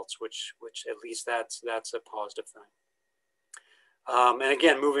adults, which at least that's a positive thing. And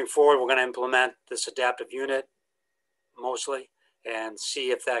again, moving forward, we're going to implement this adaptive unit mostly and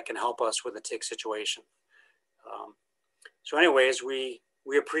see if that can help us with the tick situation. So anyways, we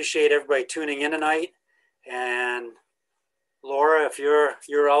appreciate everybody tuning in tonight. And Laura, if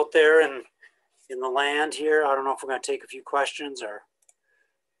you're out there and in the land here, I don't know if we're going to take a few questions or.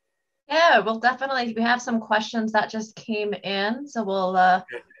 Yeah, we'll definitely, we have some questions that just came in. So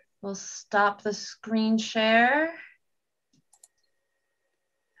we'll stop the screen share.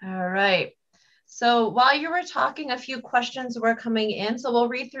 All right. So while you were talking, a few questions were coming in. So we'll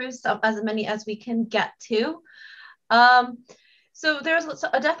read through as many as we can get to. So there's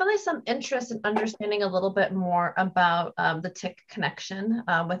definitely some interest in understanding a little bit more about the tick connection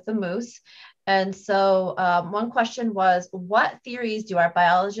with the moose. And so one question was, what theories do our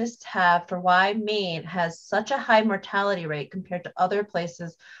biologists have for why Maine has such a high mortality rate compared to other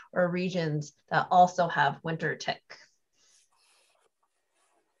places or regions that also have winter tick?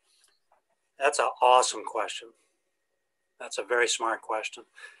 That's an awesome question. That's a very smart question.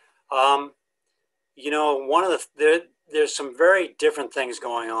 You know, there's some very different things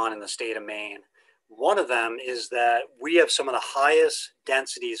going on in the state of Maine. One of them is that we have some of the highest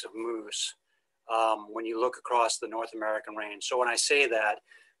densities of moose when you look across the North American range. So when I say that,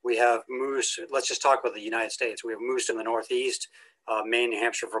 we have moose, let's just talk about the United States. We have moose in the Northeast, Maine, New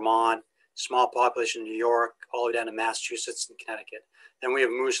Hampshire, Vermont, small population in New York, all the way down to Massachusetts and Connecticut. Then we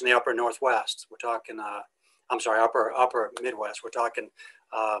have moose in the upper Northwest. We're talking, upper Midwest. We're talking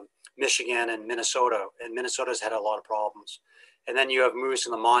Michigan and Minnesota. And Minnesota's had a lot of problems. And then you have moose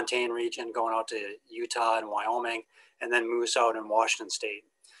in the montane region going out to Utah and Wyoming, and then moose out in Washington State.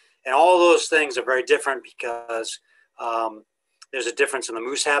 And all those things are very different because there's a difference in the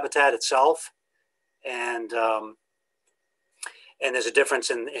moose habitat itself, and there's a difference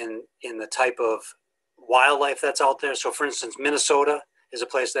in the type of wildlife that's out there. So for instance, Minnesota is a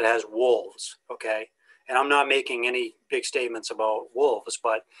place that has wolves, okay? And I'm not making any big statements about wolves,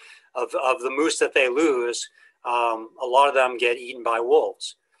 but of the moose that they lose, a lot of them get eaten by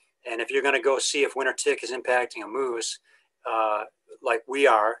wolves. And if you're going to go see if winter tick is impacting a moose, like we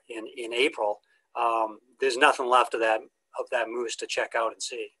are in April, there's nothing left of that moose to check out and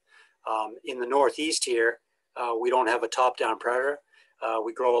see. In the Northeast here, we don't have a top-down predator.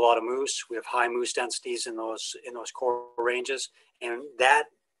 We grow a lot of moose. We have high moose densities in those core ranges, and that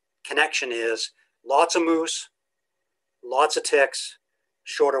connection is lots of moose, lots of ticks,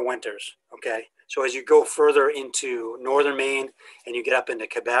 shorter winters. Okay. So as you go further into northern Maine and you get up into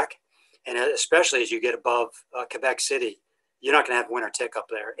Quebec, and especially as you get above Quebec City, you're not going to have winter tick up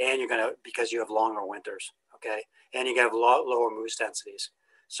there, and you're going to, because you have longer winters, okay, and you have a lot lower moose densities.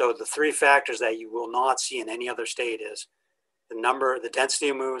 So the three factors that you will not see in any other state is the density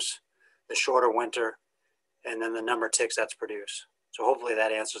of moose, the shorter winter, and then the number of ticks that's produced. So hopefully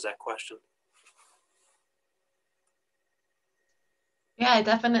that answers that question. Yeah, I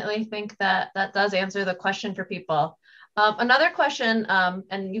definitely think that does answer the question for people. Another question,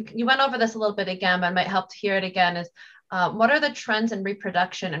 and you went over this a little bit again, but it might help to hear it again, is what are the trends in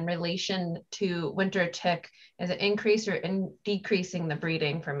reproduction in relation to winter tick? Is it increase or decreasing the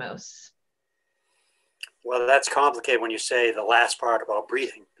breeding for moose? Well, that's complicated when you say the last part about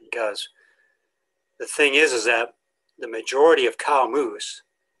breeding, because the thing is that the majority of cow moose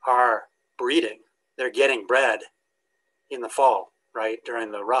are breeding. They're getting bred in the fall, right,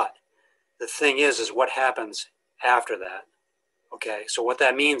 during the rut. The thing is what happens after that. Okay, so what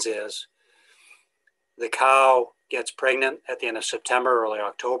that means is the cow gets pregnant at the end of September, early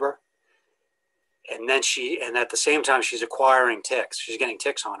October, and then at the same time she's acquiring ticks. She's getting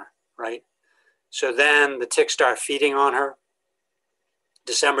ticks on her, right? So then the ticks start feeding on her.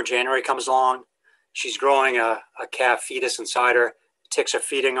 December, January comes along. She's growing a calf fetus inside her. Ticks are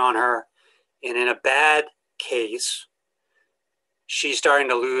feeding on her. And in a bad case, she's starting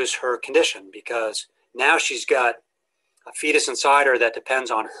to lose her condition because now she's got a fetus inside her that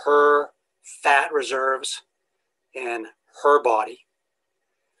depends on her fat reserves in her body.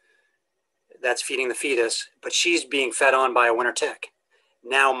 That's feeding the fetus, but she's being fed on by a winter tick.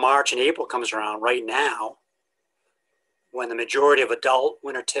 Now March and April comes around right now when the majority of adult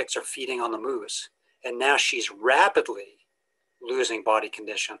winter ticks are feeding on the moose. And now she's rapidly losing body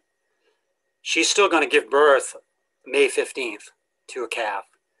condition. She's still going to give birth May 15th to a calf.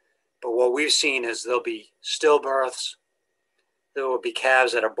 But what we've seen is there'll be stillbirths. There will be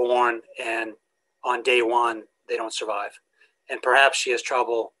calves that are born and on day one, they don't survive. And perhaps she has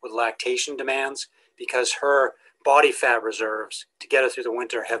trouble with lactation demands because her body fat reserves to get her through the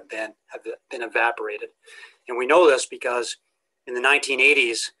winter have been evaporated. And we know this because in the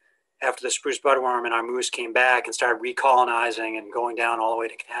 1980s, after the spruce budworm and our moose came back and started recolonizing and going down all the way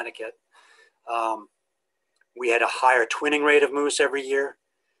to Connecticut, we had a higher twinning rate of moose every year.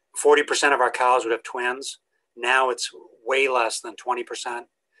 40% of our cows would have twins. Now it's way less than 20%.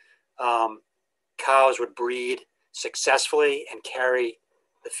 Cows would breed successfully and carry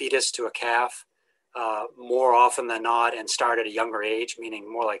the fetus to a calf more often than not and start at a younger age,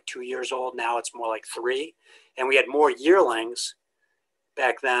 meaning more like 2 years old. Now it's more like 3. And we had more yearlings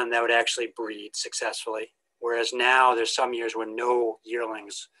back then that would actually breed successfully. Whereas now there's some years when no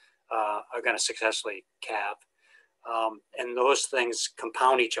yearlings are going to successfully calve. And those things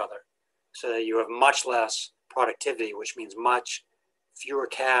compound each other so that you have much less productivity, which means much fewer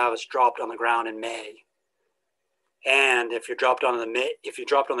calves dropped on the ground in May. And if you're dropped on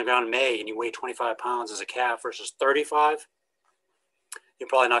the ground in May and you weigh 25 pounds as a calf versus 35, you're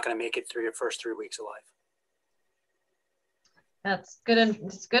probably not going to make it through your first 3 weeks of life. That's good.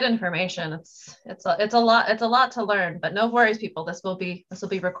 It's good information. It's a lot to learn, but no worries, people. This will be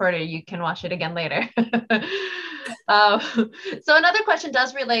recorded. You can watch it again later. So another question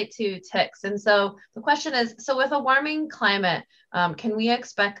does relate to ticks, and so the question is: so with a warming climate, can we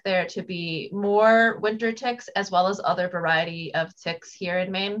expect there to be more winter ticks as well as other variety of ticks here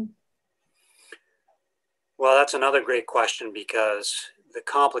in Maine? Well, that's another great question, because the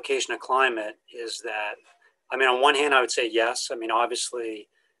complication of climate is that, I mean, on one hand, I would say yes. I mean, obviously,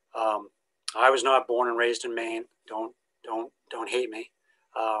 I was not born and raised in Maine. Don't hate me.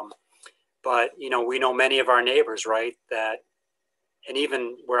 But you know, we know many of our neighbors, right? That, and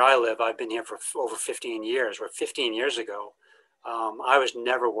even where I live, I've been here for over 15 years. Where 15 years ago, I was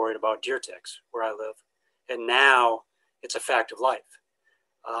never worried about deer ticks where I live, and now it's a fact of life.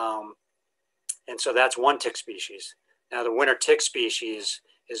 And so that's one tick species. Now, the winter tick species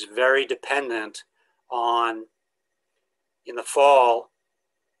is very dependent on, in the fall,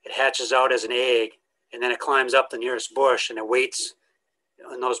 it hatches out as an egg, and then it climbs up the nearest bush, and it waits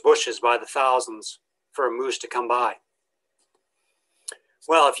in those bushes by the thousands for a moose to come by.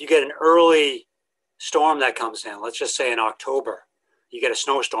 Well, if you get an early storm that comes in, let's just say in October, you get a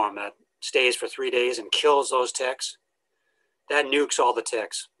snowstorm that stays for 3 days and kills those ticks, that nukes all the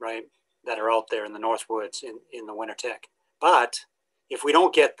ticks, right, that are out there in the North Woods in the winter tick. But if we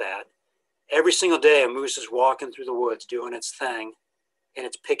don't get that, every single day a moose is walking through the woods doing its thing, and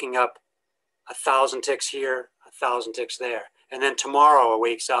it's picking up 1,000 ticks here, 1,000 ticks there. And then tomorrow it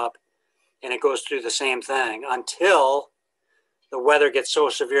wakes up and it goes through the same thing until the weather gets so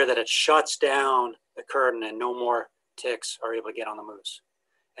severe that it shuts down the curtain and no more ticks are able to get on the moose.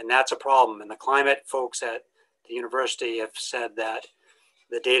 And that's a problem. And the climate folks at the university have said that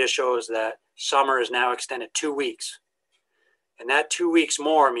the data shows that summer is now extended 2 weeks. And that 2 weeks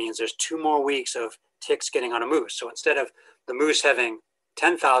more means there's 2 more weeks of ticks getting on a moose. So instead of the moose having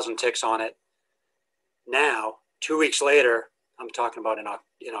 10,000 ticks on it now, 2 weeks later, I'm talking about in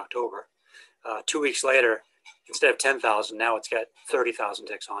October, 2 weeks later, instead of 10,000, now it's got 30,000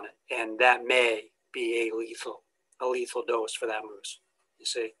 ticks on it. And that may be a lethal dose for that moose, you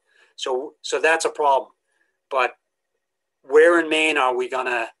see. So that's a problem. But where in Maine are we going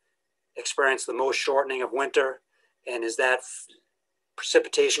to experience the most shortening of winter? And is that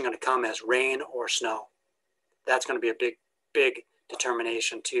precipitation going to come as rain or snow? That's going to be a big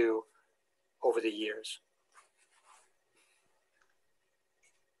determination too over the years.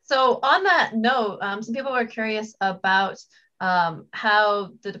 So on that note, some people were curious about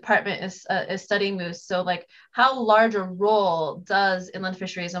how the department is studying moose. So like, how large a role does inland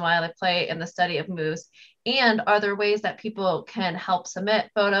fisheries and wildlife play in the study of moose? And are there ways that people can help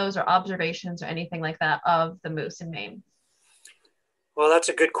submit photos or observations or anything like that of the moose in Maine? Well, that's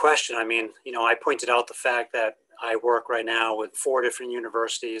a good question. I mean, you know, I pointed out the fact that I work right now with 4 different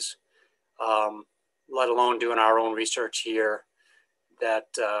universities, let alone doing our own research here that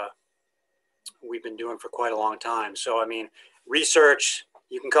we've been doing for quite a long time. So, I mean, research,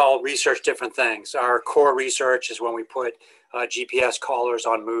 you can call research different things. Our core research is when we put GPS collars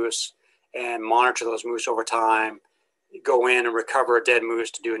on moose and monitor those moose over time, go in and recover a dead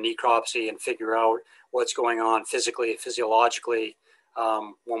moose to do a necropsy and figure out what's going on physically, physiologically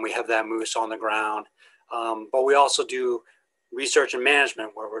when we have that moose on the ground. But we also do research and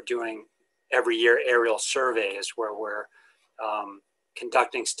management, where we're doing every year aerial surveys, where we're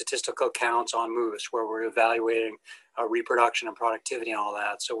conducting statistical counts on moose, where we're evaluating reproduction and productivity and all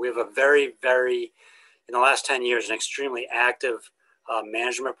that. So we have a very, in the last 10 years, an extremely active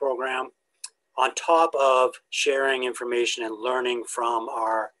management program, on top of sharing information and learning from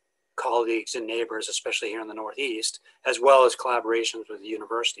our colleagues and neighbors, especially here in the Northeast, as well as collaborations with the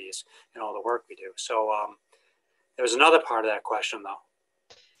universities and all the work we do. So there's another part of that question, though.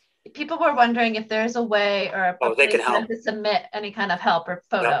 People were wondering if there's a way or a they place can help to submit any kind of help or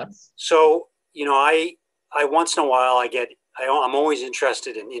photos. Yep. So, you know, I once in a while I'm always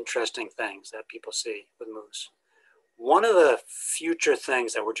interested in interesting things that people see with moose. One of the future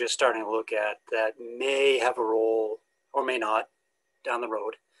things that we're just starting to look at that may have a role or may not down the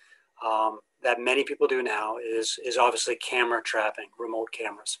road, that many people do now is obviously camera trapping, remote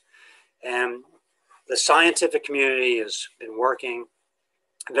cameras. And the scientific community has been working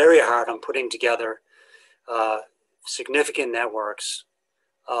very hard on putting together significant networks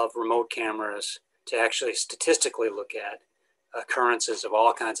of remote cameras to actually statistically look at occurrences of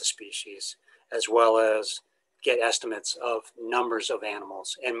all kinds of species, as well as get estimates of numbers of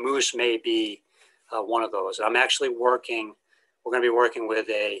animals. And moose may be one of those. We're going to be working with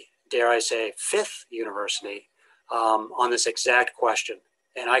a, dare I say, 5th university on this exact question.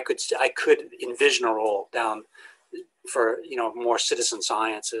 And I could envision a role down for more citizen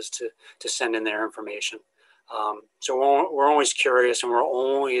sciences to send in their information. So we're always curious, and we're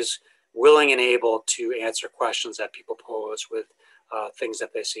always willing and able to answer questions that people pose with things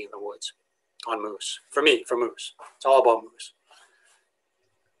that they see in the woods on moose. For moose, it's all about moose.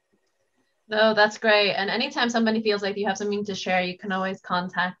 No, that's great. And anytime somebody feels like you have something to share, you can always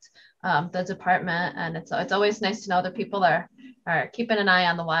contact the department. And it's always nice to know that people are keeping an eye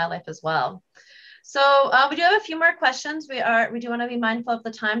on the wildlife as well. So we do have a few more questions. We do want to be mindful of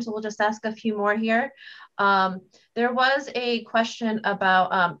the time, so we'll just ask a few more here. There was a question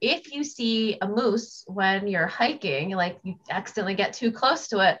about if you see a moose when you're hiking, like you accidentally get too close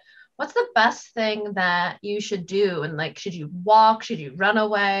to it, what's the best thing that you should do? And like, should you walk? Should you run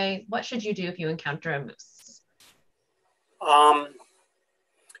away? What should you do if you encounter a moose?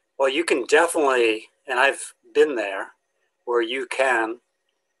 Well, you can definitely, and I've been there, where you can,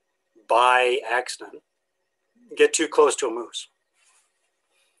 by accident, get too close to a moose.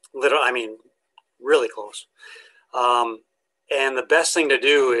 Really close. And the best thing to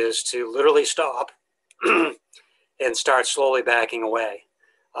do is to literally stop and start slowly backing away.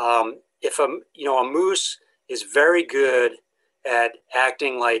 If a moose is very good at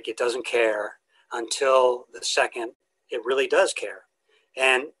acting like it doesn't care until the second it really does care,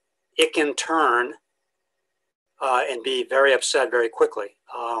 and it can turn and be very upset very quickly.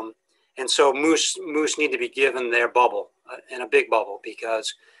 And so moose need to be given their bubble, in a big bubble,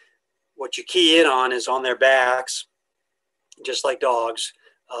 because what you key in on is on their backs, just like dogs.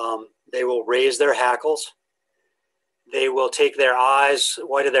 They will raise their hackles. They will take their eyes,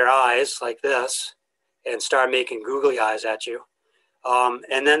 white of their eyes, like this, and start making googly eyes at you.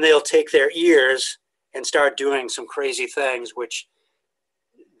 And then they'll take their ears and start doing some crazy things, which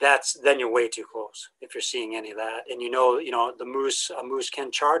then you're way too close if you're seeing any of that. And a moose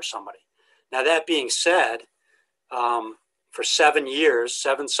can charge somebody. Now, that being said, for 7 years,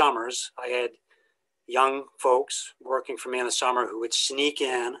 7 summers, I had young folks working for me in the summer who would sneak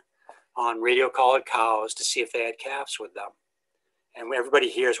in on radio-collared cows to see if they had calves with them. And everybody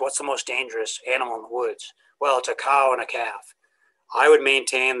hears, what's the most dangerous animal in the woods? Well, it's a cow and a calf. I would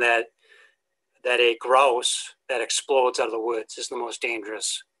maintain that a grouse that explodes out of the woods is the most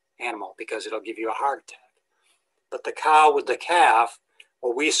dangerous animal, because it'll give you a heart attack. But the cow with the calf,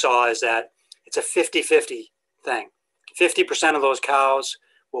 what we saw is that it's a 50-50 thing. 50% of those cows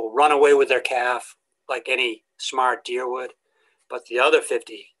will run away with their calf like any smart deer would, but the other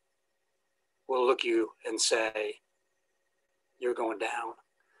 50 will look you and say, you're going down.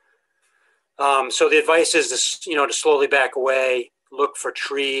 So the advice is to slowly back away, look for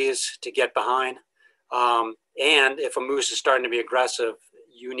trees to get behind. And if a moose is starting to be aggressive,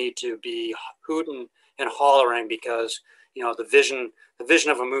 you need to be hooting and hollering, because the vision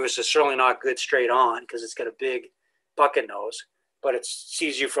of a moose is certainly not good straight on, because it's got a big bucket nose, but it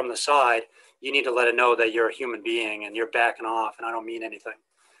sees you from the side. You need to let it know that you're a human being and you're backing off, and I don't mean anything.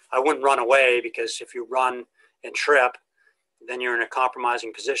 I wouldn't run away, because if you run and trip, then you're in a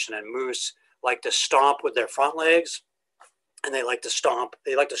compromising position. And moose like to stomp with their front legs, and they like to stomp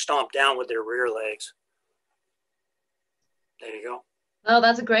down with their rear legs. There you go. Oh,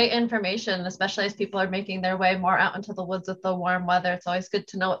 that's great information, especially as people are making their way more out into the woods with the warm weather. It's always good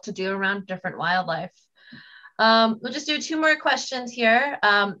to know what to do around different wildlife. We'll just do 2 more questions here.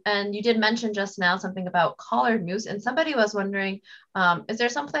 And you did mention just now something about collared moose, and somebody was wondering, is there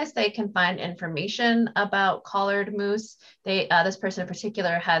someplace they can find information about collared moose? This person in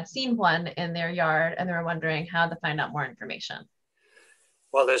particular had seen one in their yard, and they were wondering how to find out more information.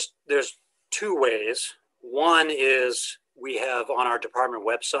 Well, there's 2 ways. One is, we have on our department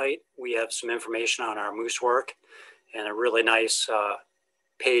website, we have some information on our moose work, and a really nice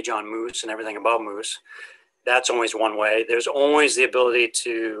page on moose and everything about moose. That's always one way. There's always the ability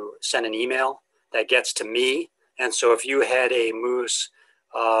to send an email that gets to me. And so if you had a moose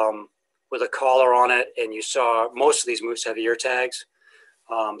with a collar on it, and you saw, most of these moose have ear tags.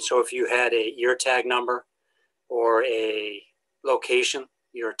 So if you had a ear tag number or a location,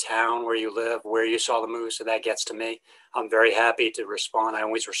 your town where you live, where you saw the moose, and that gets to me, I'm very happy to respond. I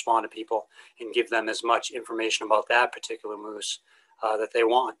always respond to people and give them as much information about that particular moose that they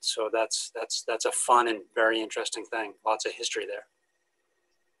want. So that's a fun and very interesting thing. Lots of history there.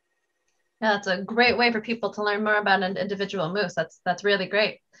 Yeah, that's a great way for people to learn more about an individual moose. That's really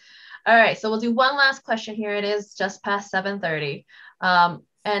great. All right, so we'll do one last question here. It is just past 7:30.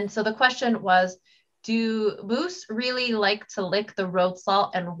 And so the question was, do moose really like to lick the road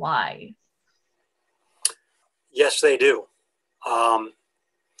salt, and why? Yes, they do.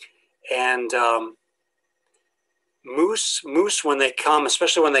 Moose, when they come,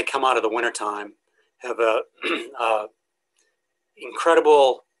 especially when they come out of the wintertime, have a, a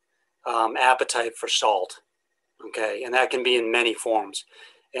incredible appetite for salt. Okay, and that can be in many forms.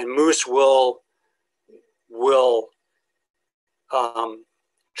 And moose will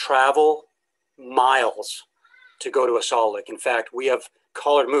travel miles to go to a salt lick. In fact, we have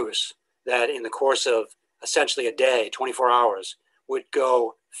collared moose that in the course of essentially a day, 24 hours, would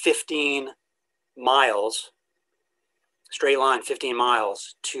go 15 miles, straight line 15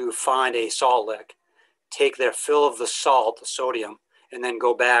 miles to find a salt lick, take their fill of the salt, the sodium, and then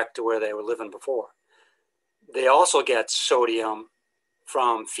go back to where they were living before. They also get sodium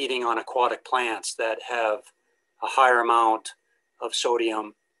from feeding on aquatic plants that have a higher amount of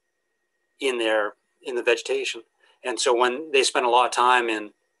sodium in the vegetation. And so when they spend a lot of time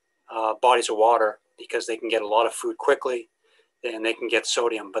in bodies of water, because they can get a lot of food quickly and they can get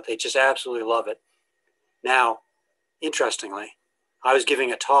sodium, but they just absolutely love it. Now, interestingly, I was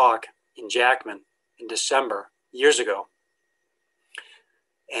giving a talk in Jackman in December years ago,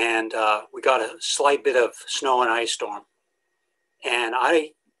 and we got a slight bit of snow and ice storm. And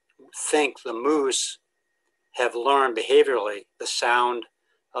I think the moose have learned behaviorally the sound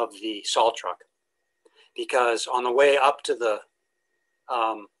of the salt truck, because on the way up to the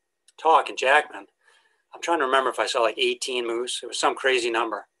talk in Jackman, I'm trying to remember if I saw like 18 moose. It was some crazy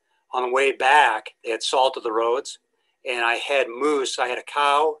number. On the way back, they had salted the roads, and I had moose. I had a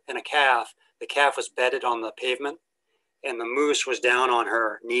cow and a calf. The calf was bedded on the pavement, and the moose was down on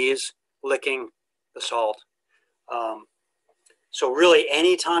her knees licking the salt. So really,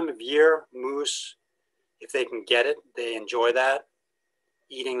 any time of year, moose, if they can get it, they enjoy that,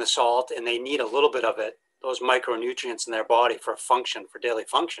 eating the salt, and they need a little bit of it, those micronutrients in their body for function, for daily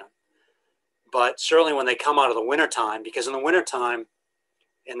function. But certainly when they come out of the wintertime, because in the wintertime,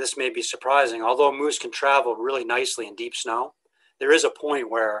 and this may be surprising, although moose can travel really nicely in deep snow, there is a point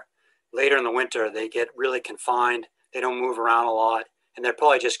where later in the winter, they get really confined, they don't move around a lot, and they're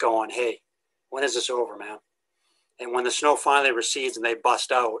probably just going, hey, when is this over, man? And when the snow finally recedes and they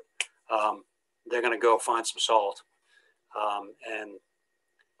bust out, they're going to go find some salt. And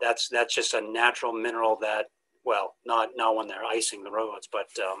that's just a natural mineral that, well, not when they're icing the roads, but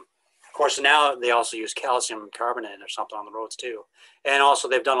of course now they also use calcium carbonate or something on the roads too. And also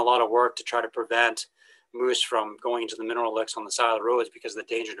they've done a lot of work to try to prevent moose from going into the mineral licks on the side of the roads because of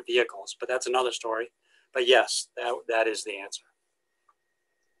the danger to vehicles, but that's another story. But yes, that is the answer.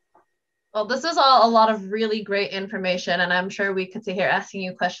 Well, this is all a lot of really great information, and I'm sure we could sit here asking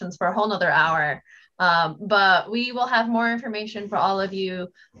you questions for a whole nother hour. But we will have more information for all of you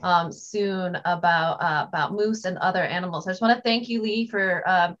soon about moose and other animals. I just want to thank you, Lee,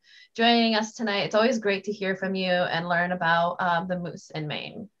 for joining us tonight. It's always great to hear from you and learn about the moose in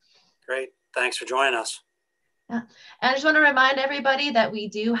Maine. Great. Thanks for joining us. Yeah. And I just want to remind everybody that we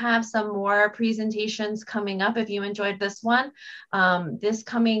do have some more presentations coming up if you enjoyed this one. This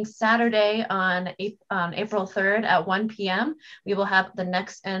coming Saturday on April 3rd at 1 p.m., we will have the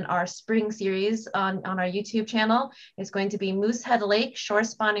next in our spring series on our YouTube channel. It's going to be Moosehead Lake Shore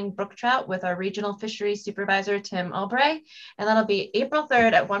Spawning Brook Trout with our Regional Fisheries Supervisor, Tim Albright. And that'll be April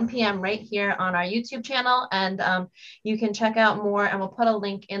 3rd at 1 p.m. right here on our YouTube channel. And you can check out more, and we'll put a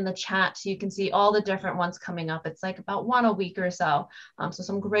link in the chat so you can see all the different ones coming up. It's like about one a week or so. So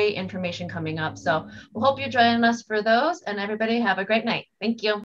some great information coming up. So we'll hope you're joining us for those, and everybody have a great night. Thank you.